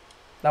 Oh.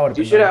 That would have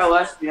You been should nice. have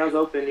LS me. I was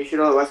open. You should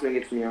have let Westman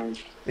get to me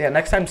orange. Yeah,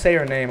 next time say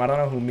your name. I don't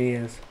know who me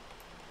is.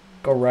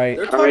 Go right.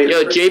 They're Alright,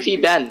 Yo,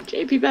 talking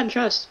JP Ben,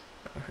 trust.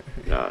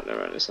 No, never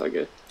mind, it's all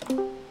good.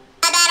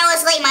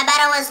 My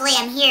battle was late.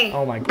 I'm here.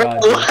 Oh my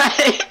god. Dude.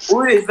 What?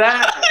 Who is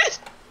that?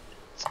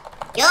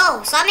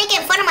 Yo, stop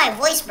making fun of my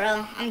voice,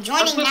 bro. I'm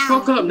joining now.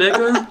 Fuck up,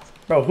 nigga.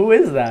 Bro, who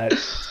is that?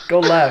 Go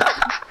left.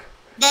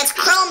 That's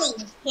Chromie,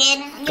 kid.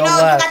 You Go know,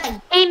 left. you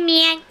got the... Hey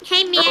man,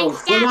 Oh,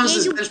 who wants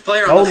this bench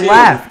player Go on the field?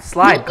 left.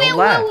 Slide. Go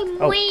left.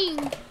 Oh.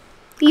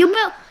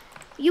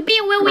 You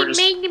been really Curtis.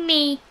 mean to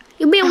me.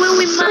 You been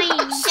really mean. Shut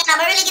up,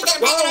 I really get to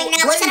the back right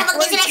now. What kind of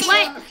fuck is it?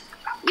 What?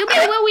 You been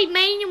really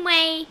mean to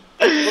me.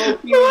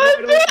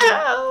 What the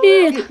hell?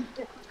 Yeah.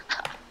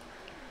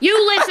 You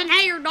listen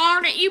here,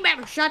 darn it. You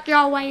better shut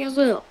your ass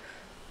up.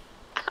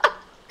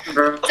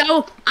 Bro.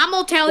 So, I'm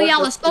gonna tell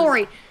y'all a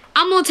story.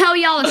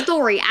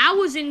 I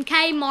was in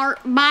Kmart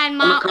buying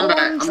my I'ma come back.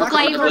 orange I'ma come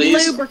back, flavored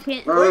please.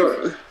 lubricant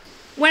When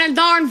when a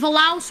darn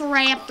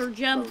velociraptor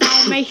jumped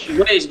on me.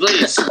 Blaze.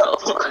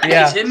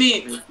 Yeah. Hit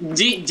me.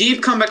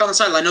 Deep come back on the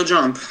sideline, no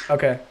jump.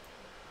 Okay.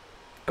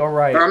 Go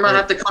right. Or I'm gonna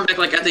have to come back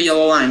like at the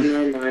yellow line.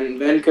 Never mind.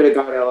 Ben could have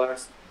got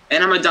LS.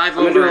 And I'm gonna dive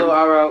I'm gonna do a over little him.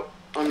 out route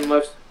on the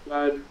left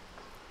side.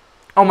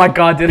 Oh my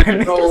god, did I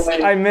miss? Go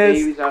away. I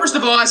missed. Babies out First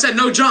of route. all, I said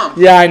no jump.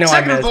 Yeah, I know I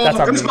Second missed. of all, That's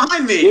on who's me.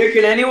 behind me? Dude,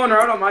 can anyone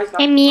route on my Hey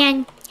side?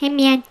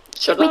 man,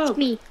 Shut with up.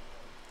 me.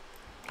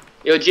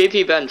 Yo,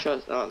 JP Ben,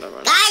 trust. Oh, never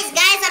mind. Guys,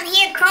 I'm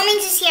here.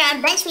 Chromings is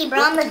here. Bench me, bro.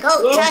 I'm the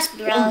GOAT. Trust,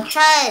 bro.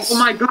 Trust. Oh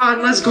my god,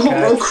 let's go,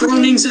 bro.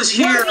 Cronings is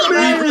here. We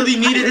really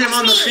needed him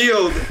on the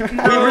field.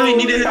 We really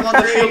needed him on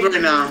the field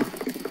right now.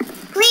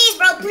 Please,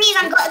 bro, please.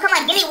 Come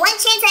on, give me one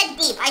chance at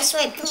deep. I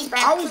swear, please, bro.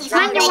 Please,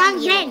 I'm on the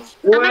wrong bench.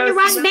 I'm on the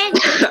wrong bench.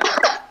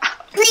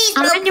 Please,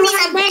 bro, please,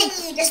 I'm begging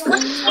you. Just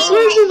one chance.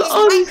 Where's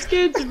all these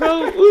kids,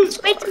 bro?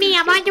 Switch me.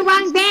 I'm on the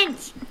wrong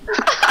bench.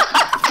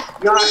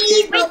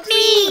 Please, bro,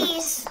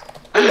 please.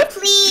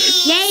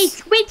 Please. Yay,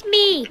 switch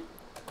me. Switch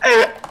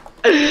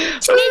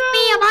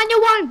me. I'm on the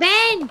wrong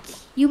bench.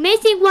 You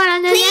missing one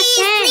on the left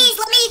hand. Please,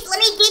 let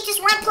me deep just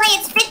one play.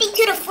 It's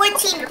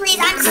 52-14. Please,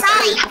 I'm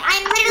signed.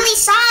 I'm literally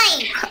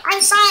signed. I'm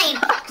signed.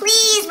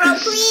 Please, bro,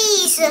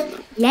 please.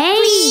 Yay.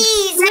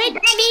 Please, Switch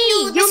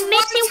me.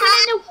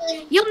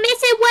 You're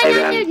missing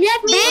one on the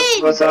left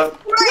bench. What's up?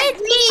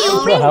 Switch me.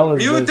 What the hell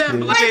is Mute this, them,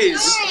 dude?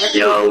 please.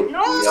 Yo.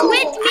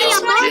 Switch me.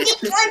 I'm on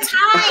the one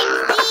time,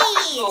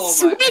 please.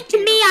 Switch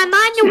me. I'm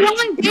on the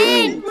wrong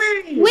bench.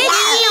 Switch me.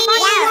 I'm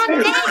on the wrong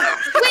bench.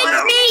 Switch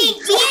me.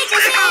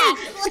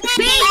 Switch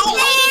me.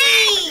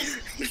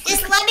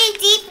 Just let me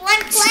deep one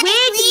play, Switch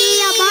please. me,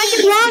 I'm on the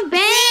wrong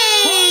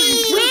bench.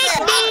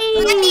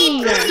 Switch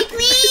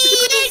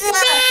me.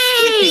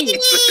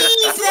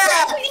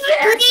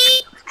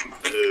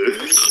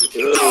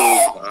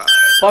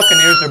 Fucking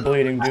ears are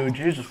bleeding, dude.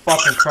 Jesus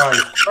fucking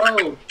Christ.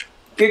 Bro,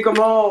 kick them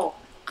all.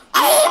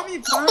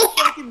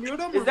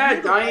 Is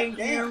that dying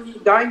Q?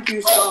 Dying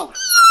Q stop.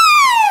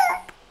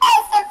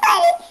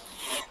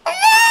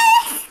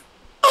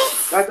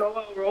 That's a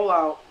little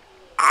rollout.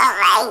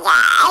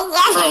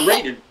 Bro,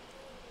 Raiden.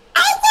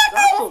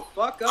 Shut the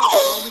fuck up,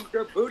 homie.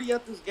 Your booty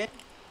at this game.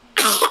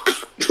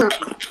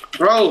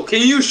 Bro,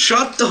 can you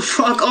shut the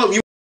fuck up? You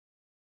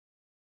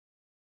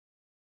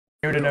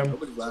Muted him.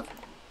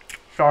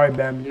 Sorry,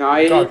 Ben. Nah,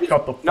 Shut the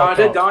fuck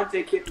the up.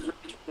 Dante kid was really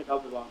trying to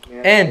double block,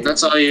 man. And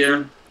that's all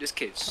you. This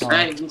kid's.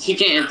 Hey, he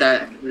can't hit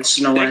that. There's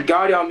no way. Thank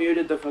God y'all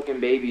muted the fucking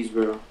babies,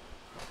 bro.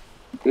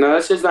 No,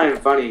 that's just not even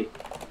funny.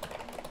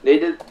 They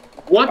did.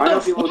 What I know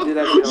the people fuck? do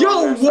that shit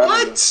all Yo, the time.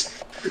 what?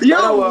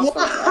 Yo,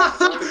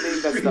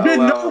 what? Did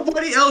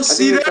nobody else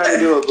see I think they tried to that?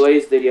 do what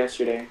Blaze did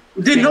yesterday.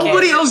 Did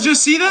nobody else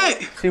just see that?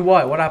 see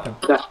what? What happened?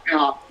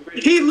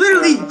 He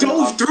literally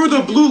dove through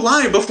the blue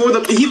line before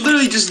the. He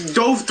literally just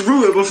dove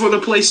through it before the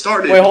play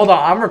started. Wait, hold on.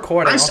 I'm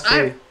recording. I'll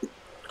see.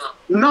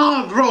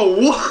 Nah, bro.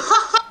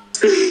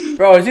 What?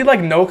 Bro, is he like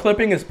no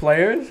clipping his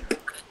players?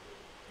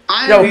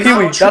 Yo,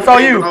 Kiwi, that's all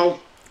you. Bro.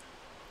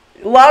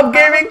 Love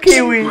gaming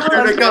Kiwi.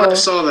 I Let's go.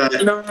 saw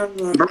that. No.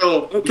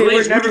 Bro, Okay,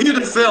 Blaze, we're never review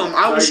the film.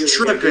 I was These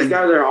tripping.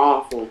 guys are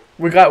awful.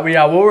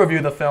 We'll review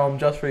the film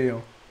just for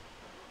you.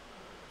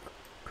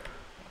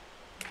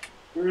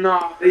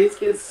 No, these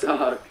kids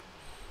suck.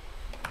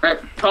 Alright,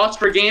 thoughts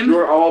per game?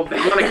 We're all I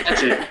bad. want to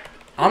catch it.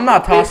 I'm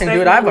not tossing,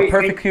 dude. I have a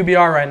perfect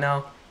QBR right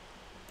now.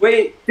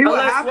 Wait, See what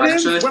LS, happens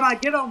Actually. when I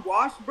get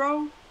unwashed,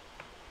 bro?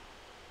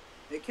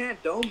 They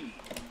can't dome me.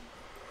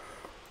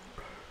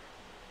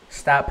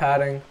 Stat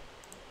padding.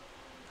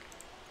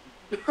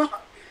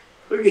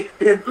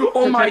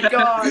 Oh my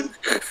god.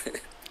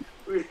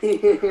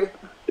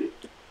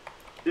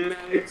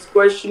 Next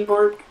question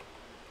mark.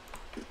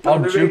 I'll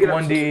They're juke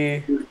gonna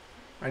 1DE.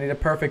 I need a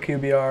perfect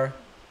QBR.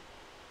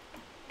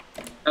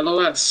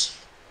 LOS.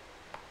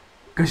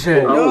 Good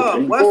shit.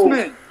 Yo,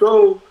 Westman.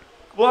 Go.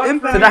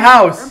 Impact. To the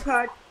house.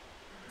 Impact.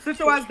 Sit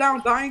your ass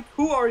down, dying.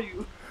 Who are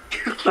you?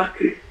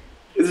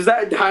 Is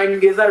that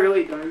dying? Is that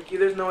really dying?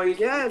 There's no way.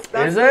 Yes,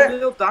 that's Is it?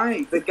 real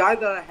dying. The guy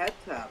that I head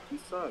tapped. He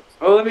sucks.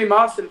 Oh, let me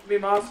moss him.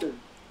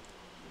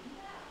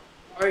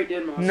 Already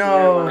did moss him.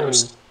 No.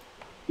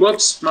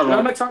 Whoops, my I'm bad.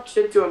 gonna talk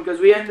shit to him because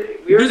we were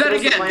Do that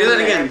again. Do that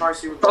again.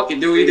 Fuck it.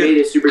 Do we do made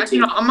it? a super Actually,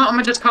 team. no. I'm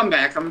gonna just come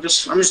back. I'm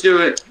just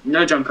do it.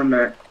 No jump. Come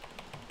back.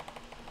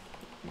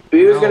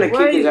 He was gonna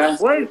kick his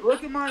ass. Wait,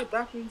 look at my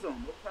back end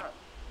zone. Look at that.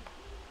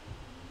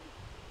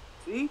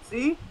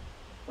 See?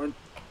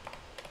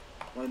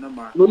 Wait, never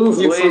mind. Move,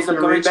 you Blaze, I'm fucking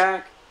coming rich.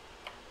 back.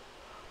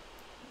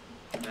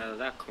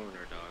 That corner,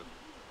 dog.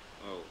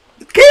 Oh.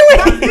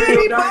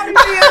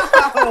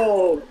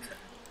 Oh.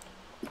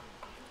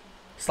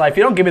 Sly, if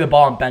you don't give me the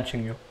ball, I'm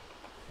benching you.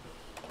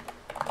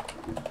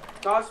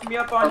 Toss me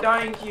up on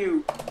dying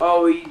Q.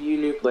 Oh, you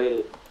knew played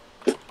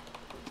it.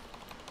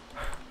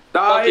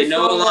 Okay,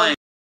 no line.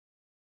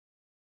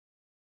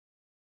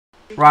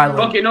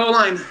 Rylan. Okay, no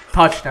line.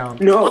 Touchdown.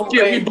 No.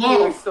 Okay, we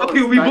ball.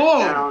 Okay, we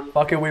ball.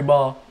 Fuck it, we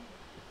ball.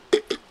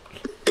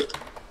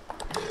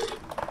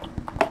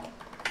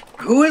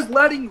 Who is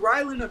letting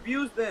Rylan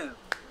abuse them?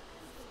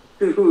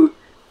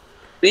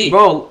 Me.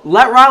 Bro,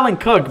 let Rylan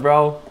cook,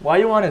 bro. Why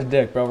you on his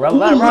dick, bro?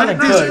 Let Rylan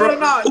this, bro?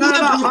 cook. Who let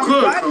him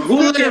cook? Who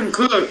let him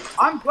cook?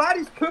 I'm glad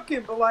he's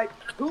cooking, but like,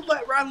 who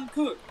let Rylan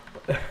cook?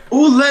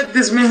 Who let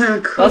this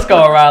man cook? Let's go,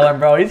 Rylan,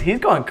 bro. He's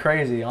going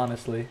crazy,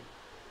 honestly.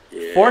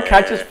 Yeah. 4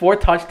 catches, 4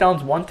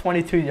 touchdowns,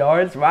 122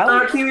 yards.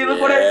 Rylan. Kiwi,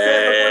 look what I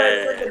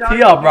said.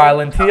 Tee up,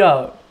 Rylan. Tee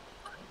up.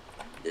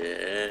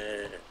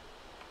 Yeah.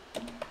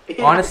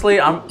 Honestly,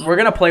 we're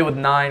gonna play with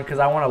 9 because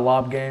I want a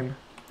lob game.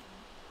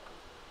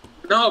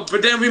 No,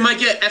 but then we might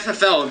get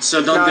FFL'd,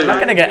 so don't do it. I'm not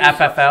gonna get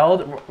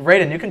FFL'd.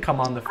 Raiden, you can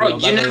come on the field.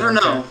 Bro, you never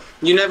know.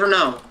 You never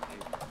know.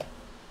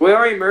 We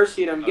already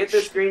mercied him. Get the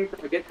screen,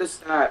 get the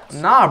stats.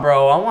 Nah,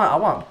 bro. I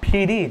want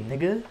PD,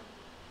 nigga.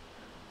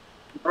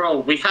 Bro,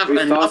 we have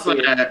enough of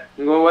that.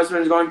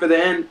 Westman's going for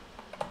the end.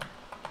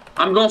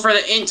 I'm going for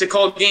the int to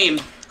call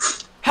game.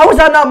 How is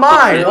that not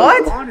mine?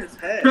 What? On his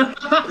head.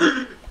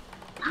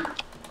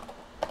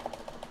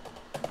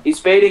 He's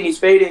fading. He's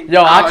fading.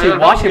 Yo, actually,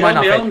 watch him might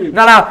not fade.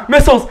 No,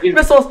 missiles.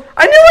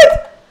 I knew it.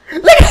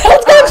 Look how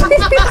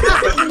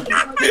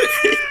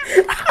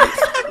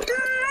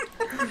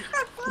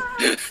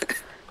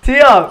Tee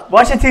up.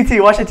 Watch the TT.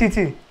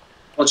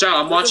 Watch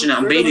out, I'm watching it.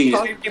 I'm baiting it.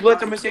 Safety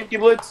blitz. I'm a safety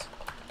blitz.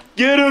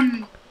 Get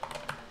him.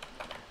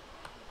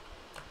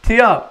 Tee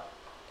up,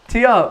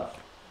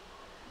 EDP.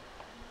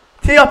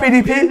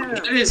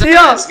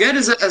 Get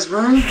his ass,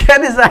 bro.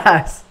 Get his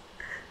ass.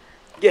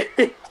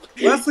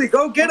 Wesley,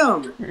 go get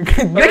him. Go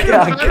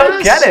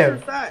get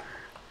him.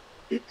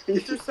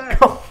 Get your sack.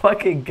 Go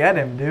fucking get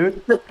him,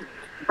 dude.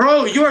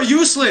 Bro, you are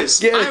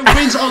useless. I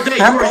wins all day.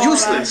 You are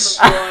useless.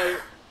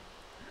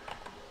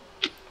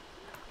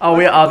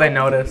 Oh, they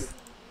noticed.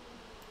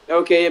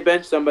 Okay,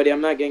 bench somebody. I'm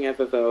not getting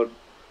FFL'd.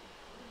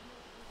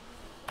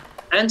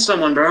 And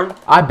someone, bro.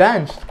 I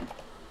benched.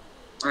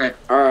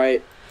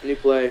 Alright. New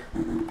play.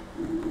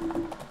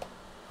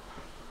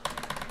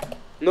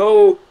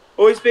 No.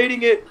 Oh, he's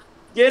fading it.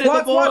 Get it,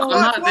 the ball. I'm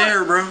not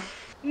there, bro.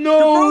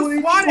 No. Bro,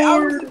 squat it. I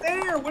was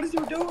there. What is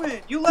you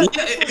doing? You let.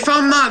 Yeah, if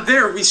I'm not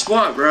there, we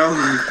squat, bro.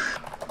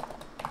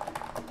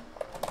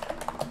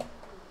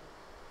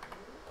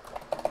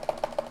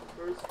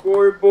 First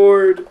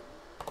scoreboard.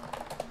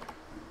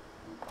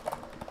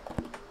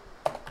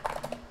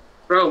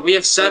 Bro, we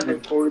have 7.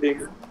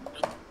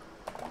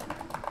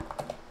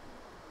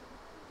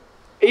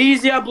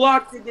 Easy, I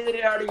blocked it. Get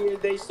it out of here.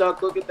 They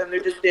suck. Look at them. They're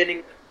just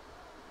standing.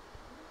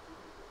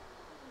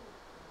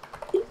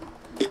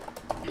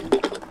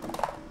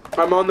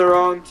 I'm on the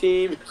wrong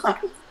team.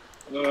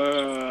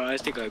 I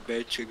think I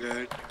bet you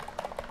good.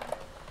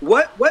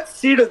 What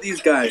seed are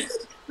these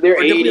guys?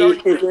 They're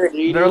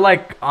 80. They're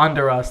like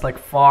under us, like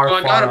far. Oh,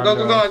 I got him.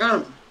 Go. I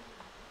got him.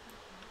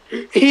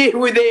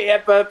 With the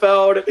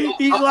FFL'd.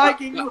 He's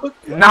liking.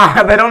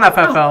 Nah, they don't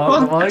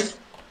FFL. What?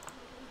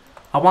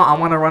 I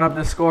want to run up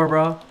this score,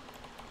 bro.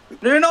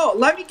 No.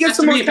 Let me get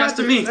some more catches.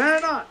 To me.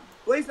 No.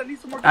 Blaze, I need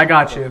some more catches. I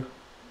got you.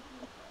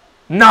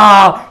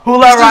 Nah, who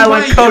let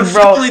Rylan cook,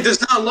 bro? Who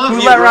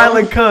let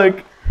Rylan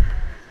cook?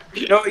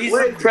 No, he's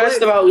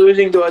impressed about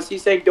losing to us.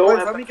 He's saying,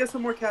 don't. Let me get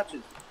some more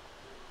catches.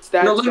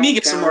 No, let me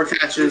get some more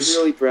catches. He's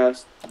really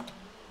pressed.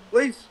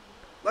 Blaze,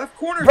 left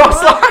corner. Bro,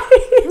 slide.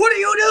 What are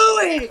you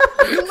doing?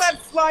 You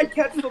let slide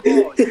catch the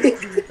ball.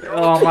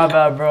 Oh, my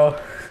bad, bro.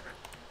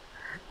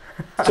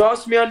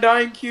 Toss me on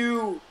dying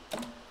Q.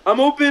 I'm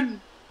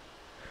open.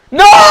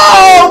 No,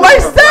 my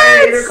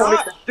stance!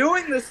 Stop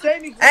doing the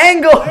same exact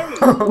Angle.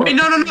 Wait,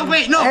 no,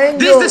 wait, no. Angle.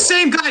 This is the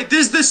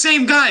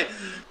same guy.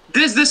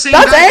 That's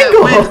guy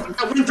Angle.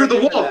 that went through the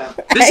wall.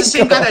 This is the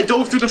same guy that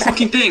dove through the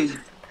fucking thing.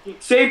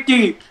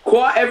 Safety.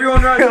 Quad.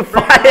 Everyone rush.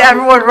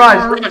 Everyone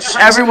rush.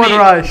 Everyone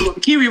rush.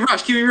 Kiwi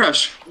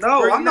rush.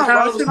 No, I'm not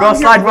rushing. Bro,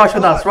 slide rush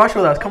with us. Rush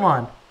with us. Come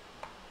on.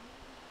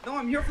 No,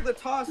 I'm here for the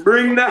toss.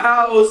 Bring the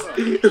house.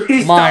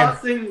 He's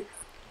tossing.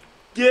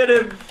 Get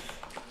him.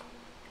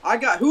 I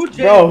got who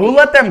jammed Bro, who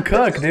let them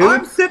cook, dude?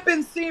 I'm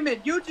sipping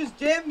semen. You just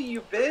jammed me,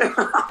 you bitch.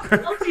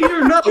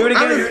 Do it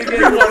again.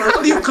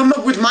 How do you come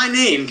up with my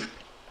name?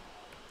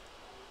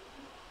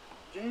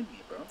 Jammed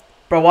me, bro.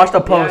 Bro, watch the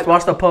post.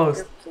 Watch the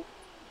post.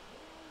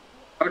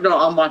 Oh, no,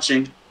 I'm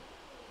watching.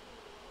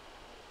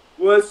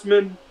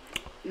 Westman.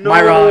 No.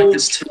 My rock.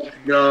 This tag,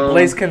 no.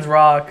 Blazekins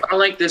rock. I don't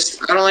like this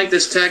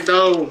tag,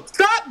 though.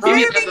 Stop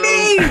jamming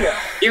me!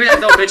 Give me that,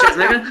 though, bitch ass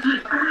nigga.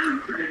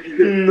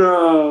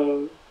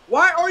 No.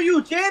 Why are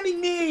you jamming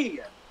me?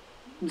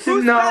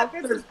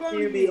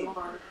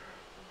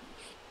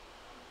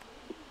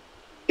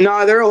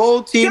 Nah, their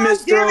whole team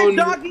is thrown.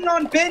 Dogging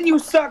on Ben, you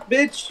suck,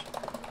 bitch.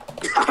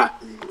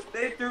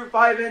 They threw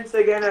 5 ints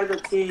again as a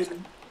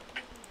team.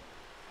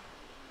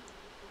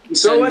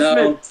 So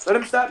Westman, let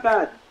him stop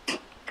bad.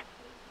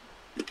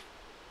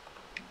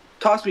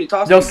 Toss me.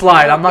 Yo,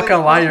 slide. I'm not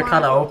gonna lie, you're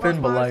kind of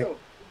open, but like,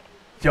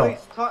 yo.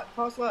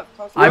 Toss left.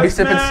 I be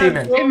sipping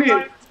semen.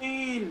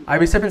 I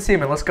be sipping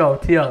semen. Let's go.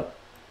 Tee up.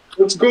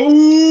 Let's go.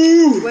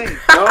 Wait.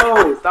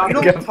 No, stop.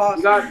 You don't toss.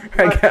 You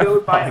got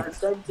killed by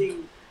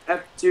attempting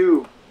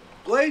F2.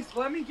 Blaze,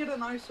 let me get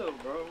an ISO,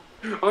 bro.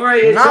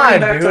 Alright, nah,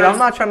 dude. I'm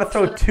not trying to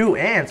throw 2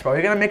 ants, bro.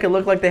 You're gonna make it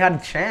look like they had a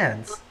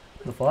chance.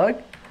 The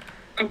fuck?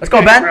 Let's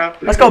go, Ben.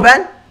 Let's go,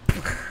 Ben.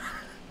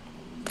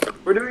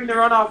 We're doing the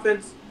run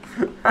offense.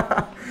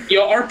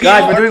 Yo, RPO,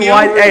 guys, we're doing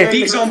wide. Hey,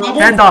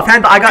 hand off.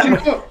 I got.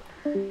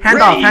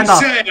 Hand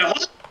off.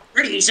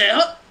 Ready, set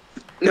up.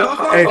 No.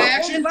 Hey. Play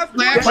action.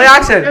 Play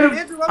action.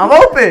 I'm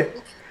open.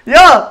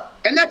 Yo.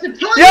 And that's a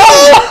play. Yo.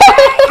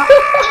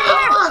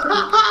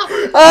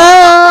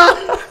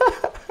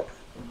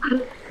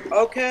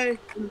 Okay.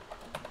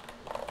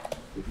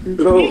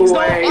 No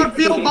way.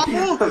 RPO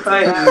bubble.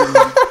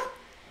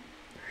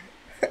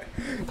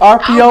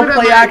 RPO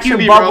play action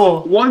QB,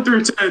 bubble. Bro. 1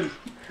 through 10.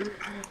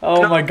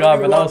 Oh my god,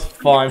 bro, that was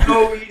fun.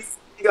 Oh,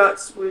 he got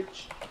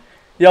switched.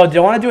 Yo, do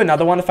you want to do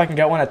another one if I can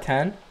get one at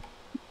 10?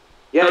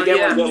 Yeah,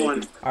 get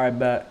one. Alright,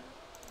 bet.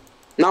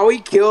 Now we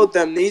killed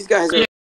them. These guys are.